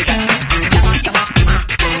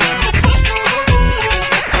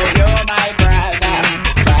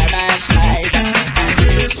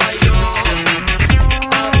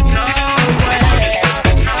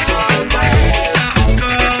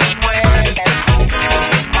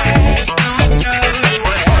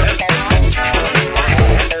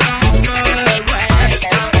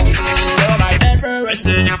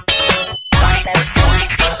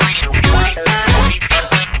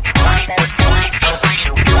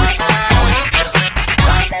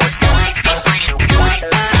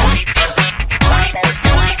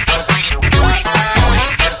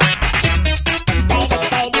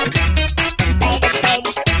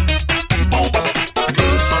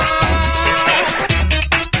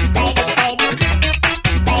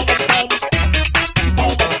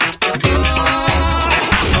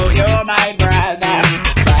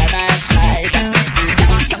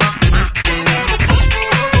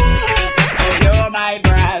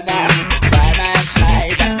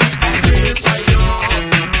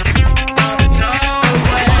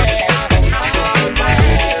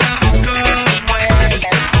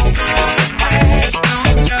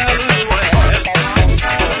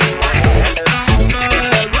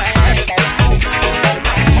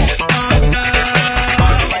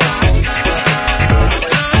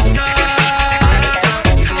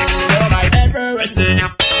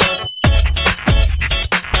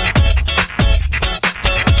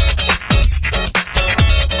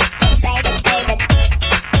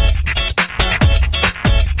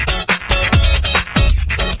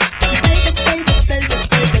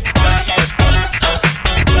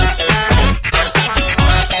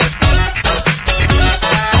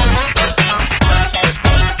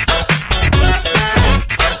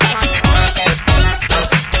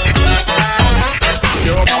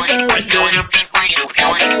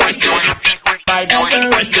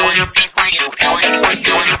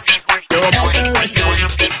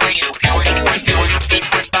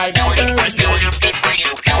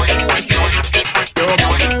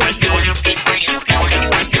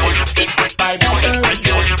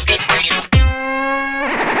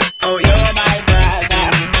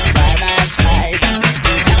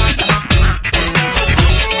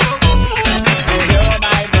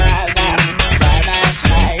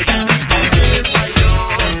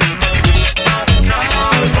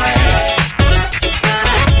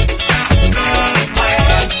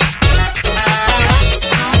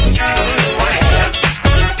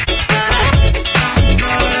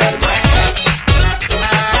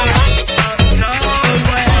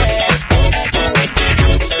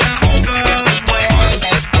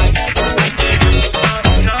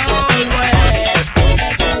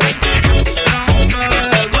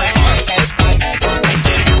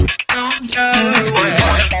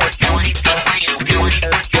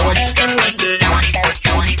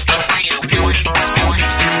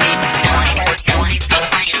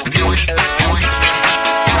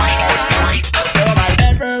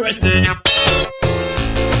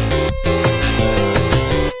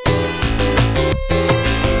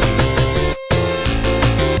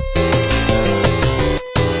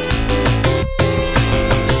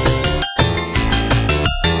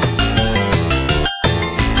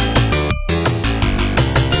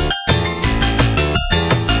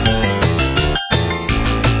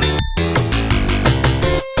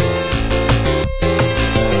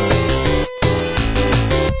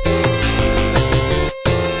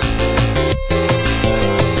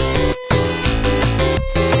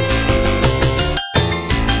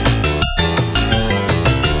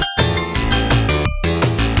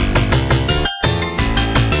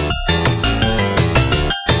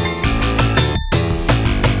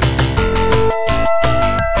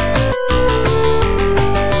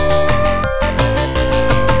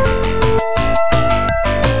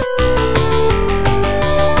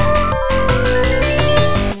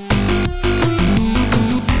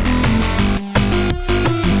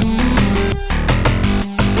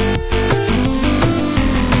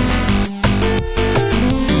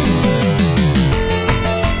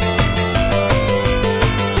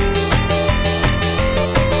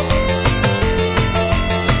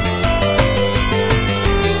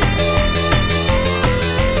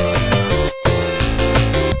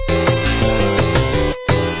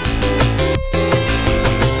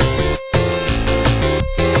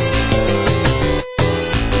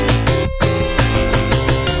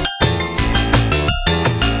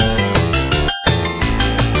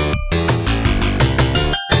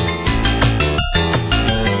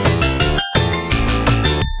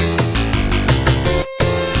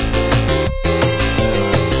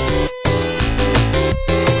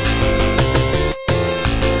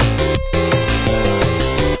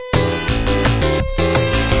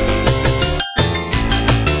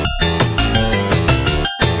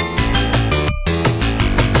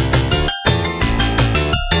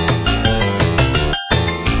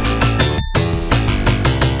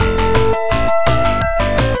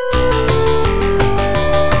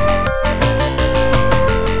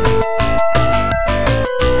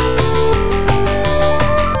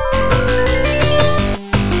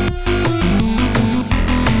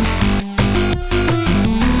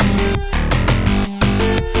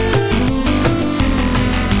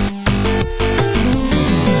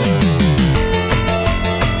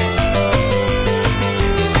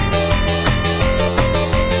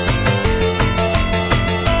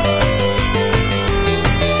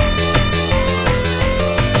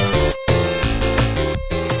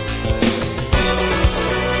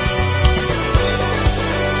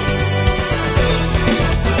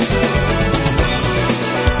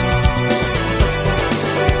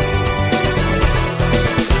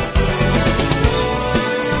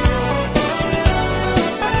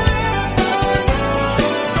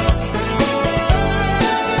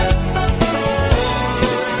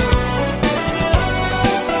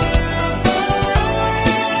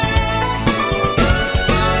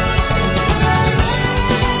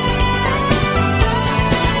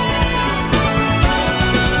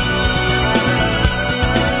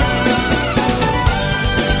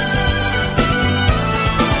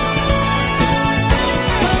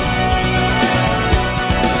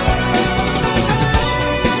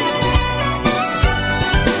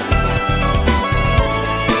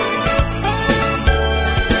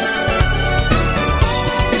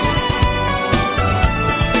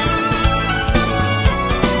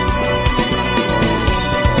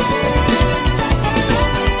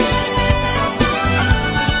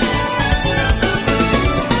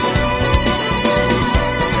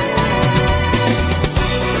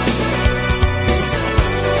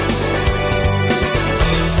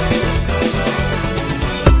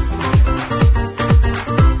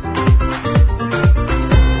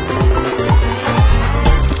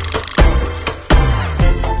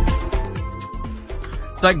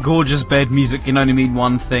 That gorgeous bed music can only mean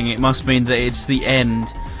one thing. It must mean that it's the end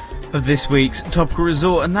of this week's Topical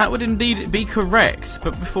Resort, and that would indeed be correct.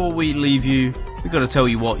 But before we leave you, we've got to tell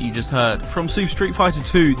you what you just heard. From Super Street Fighter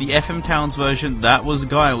 2, the FM Towns version, that was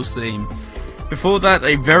Guile's theme. Before that,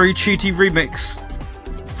 a very cheaty remix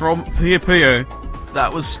from Puyo Puyo.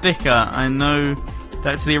 That was Sticker. I know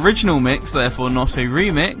that's the original mix, therefore not a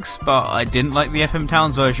remix, but I didn't like the FM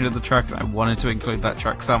Towns version of the track, and I wanted to include that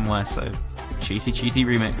track somewhere, so cheaty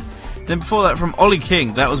remix. Then before that, from Ollie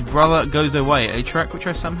King, that was Brother Goes Away, a track which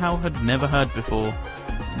I somehow had never heard before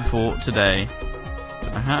today.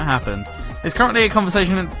 Don't know how it happened. There's currently a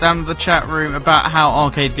conversation down in the chat room about how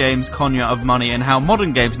arcade games con you out of money and how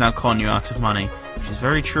modern games now con you out of money, which is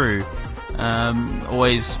very true.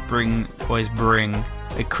 Always bring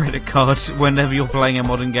a credit card whenever you're playing a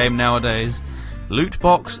modern game nowadays. Loot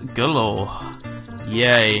box galore.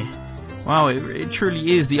 Yay. Wow, it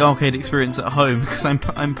truly is the arcade experience at home, because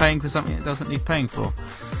I'm paying for something it doesn't need paying for.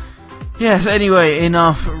 Yes, anyway,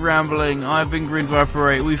 enough rambling. I've been Green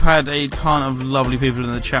Viper 8. We've had a ton of lovely people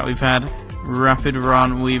in the chat. We've had Rapid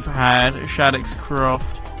Run, we've had Shaddix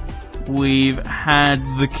Croft, we've had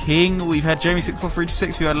The King, we've had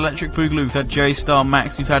Jamie64326, we've had Electric Boogaloo, we've had J-Star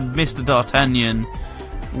Max, we've had Mr. D'Artagnan,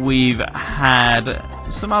 we've had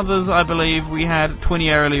some others, I believe. We had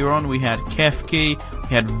Twinny earlier on, we had Kefki,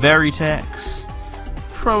 we had Veritex,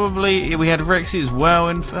 probably, we had Rexy as well,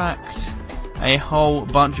 in fact. A whole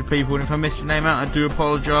bunch of people, and if I missed your name out, I do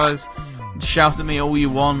apologise. Shout at me all you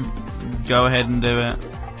want, go ahead and do it.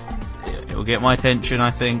 It'll get my attention, I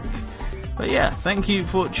think. But yeah, thank you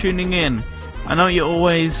for tuning in. I know you're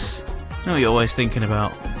always thinking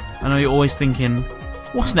about. I know you're always thinking,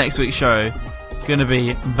 what's next week's show gonna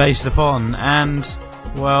be based upon? And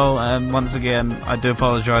well, once again, I do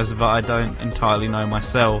apologise, but I don't entirely know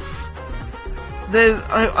myself.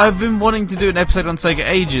 I've been wanting to do an episode on Sega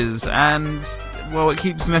ages, and well, it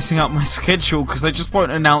keeps messing up my schedule because they just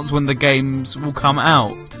won't announce when the games will come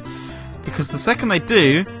out. Because the second they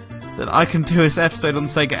do, then I can do this episode on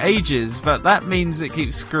Sega ages, but that means it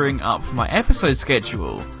keeps screwing up my episode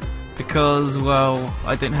schedule because, well,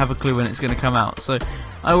 I don't have a clue when it's going to come out. So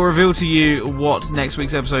I will reveal to you what next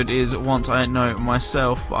week's episode is once I know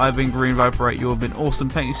myself. But I've been Green Viper 8, you have been awesome.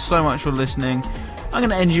 Thank you so much for listening. I'm going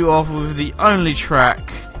to end you off with the only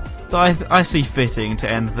track that I see fitting to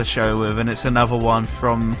end the show with, and it's another one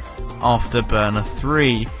from Afterburner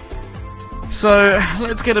 3. So,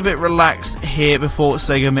 let's get a bit relaxed here before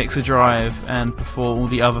Sega Mixer Drive and before all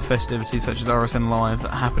the other festivities such as RSN Live that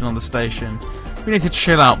happen on the station. We need to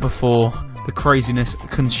chill out before the craziness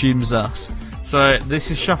consumes us. So,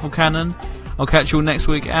 this is Shuffle Cannon. I'll catch you all next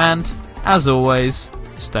week, and, as always,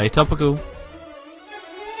 stay topical.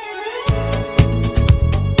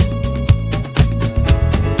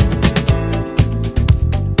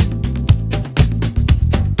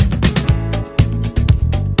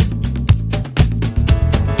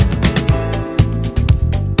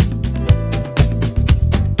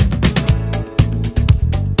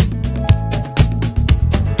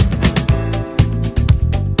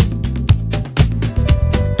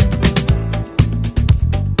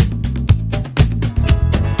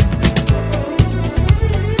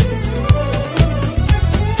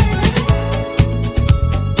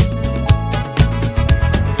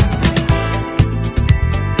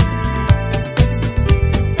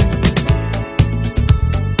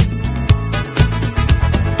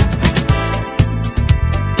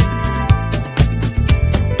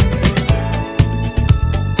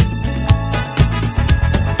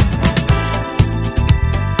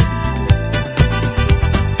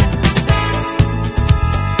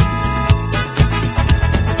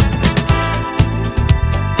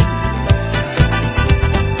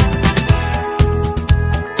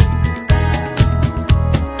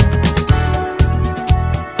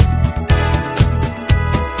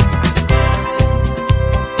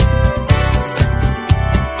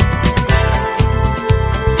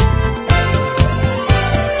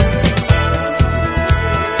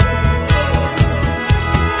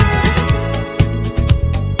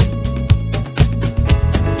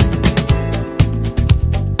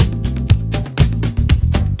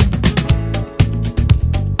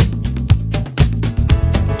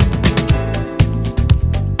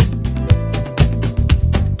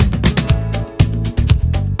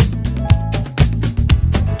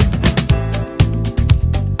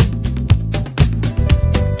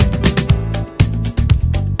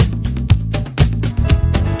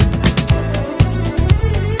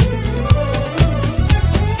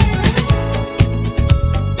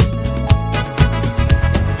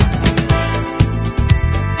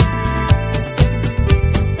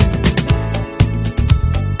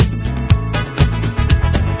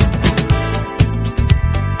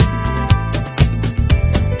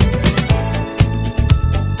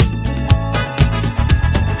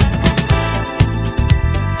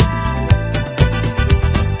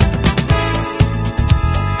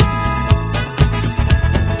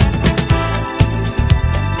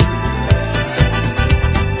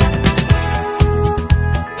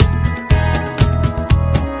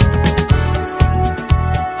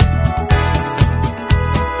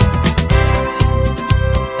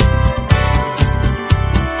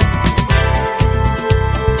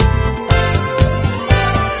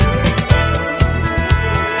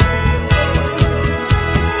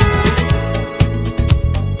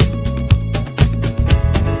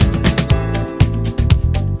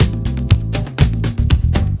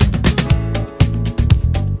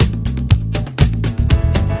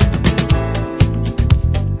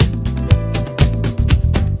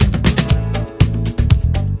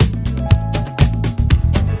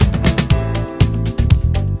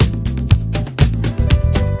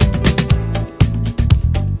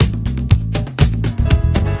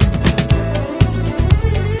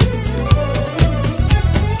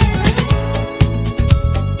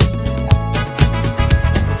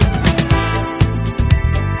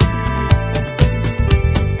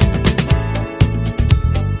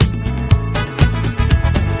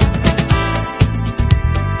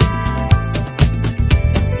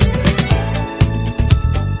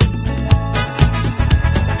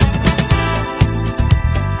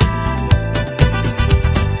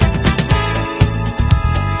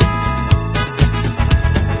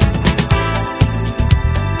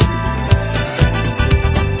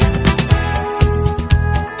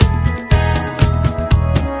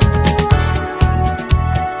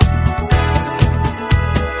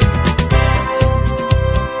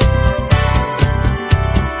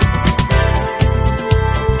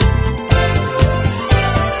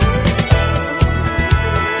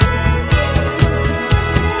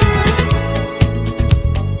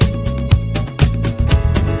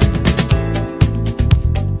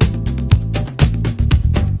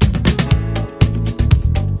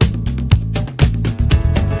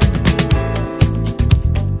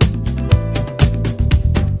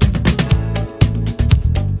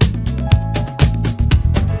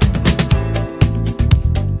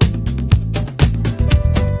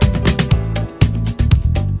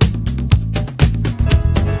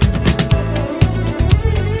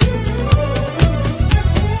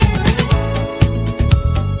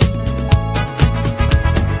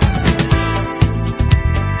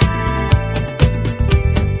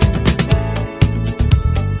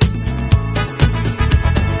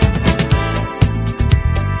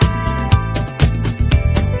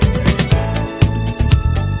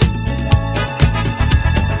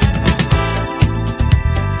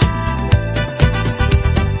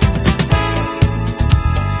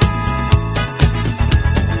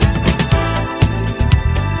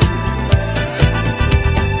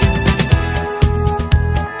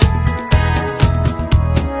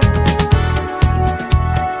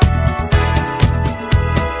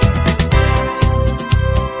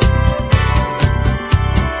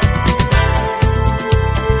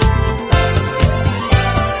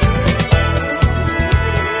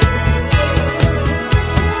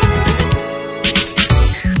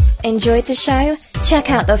 enjoyed the show? Check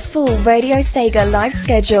out the full Radio Sega live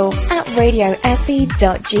schedule at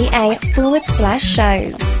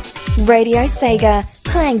radiose.ga/shows. Radio Sega,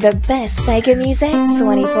 playing the best Sega music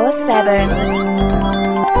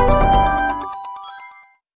 24/7.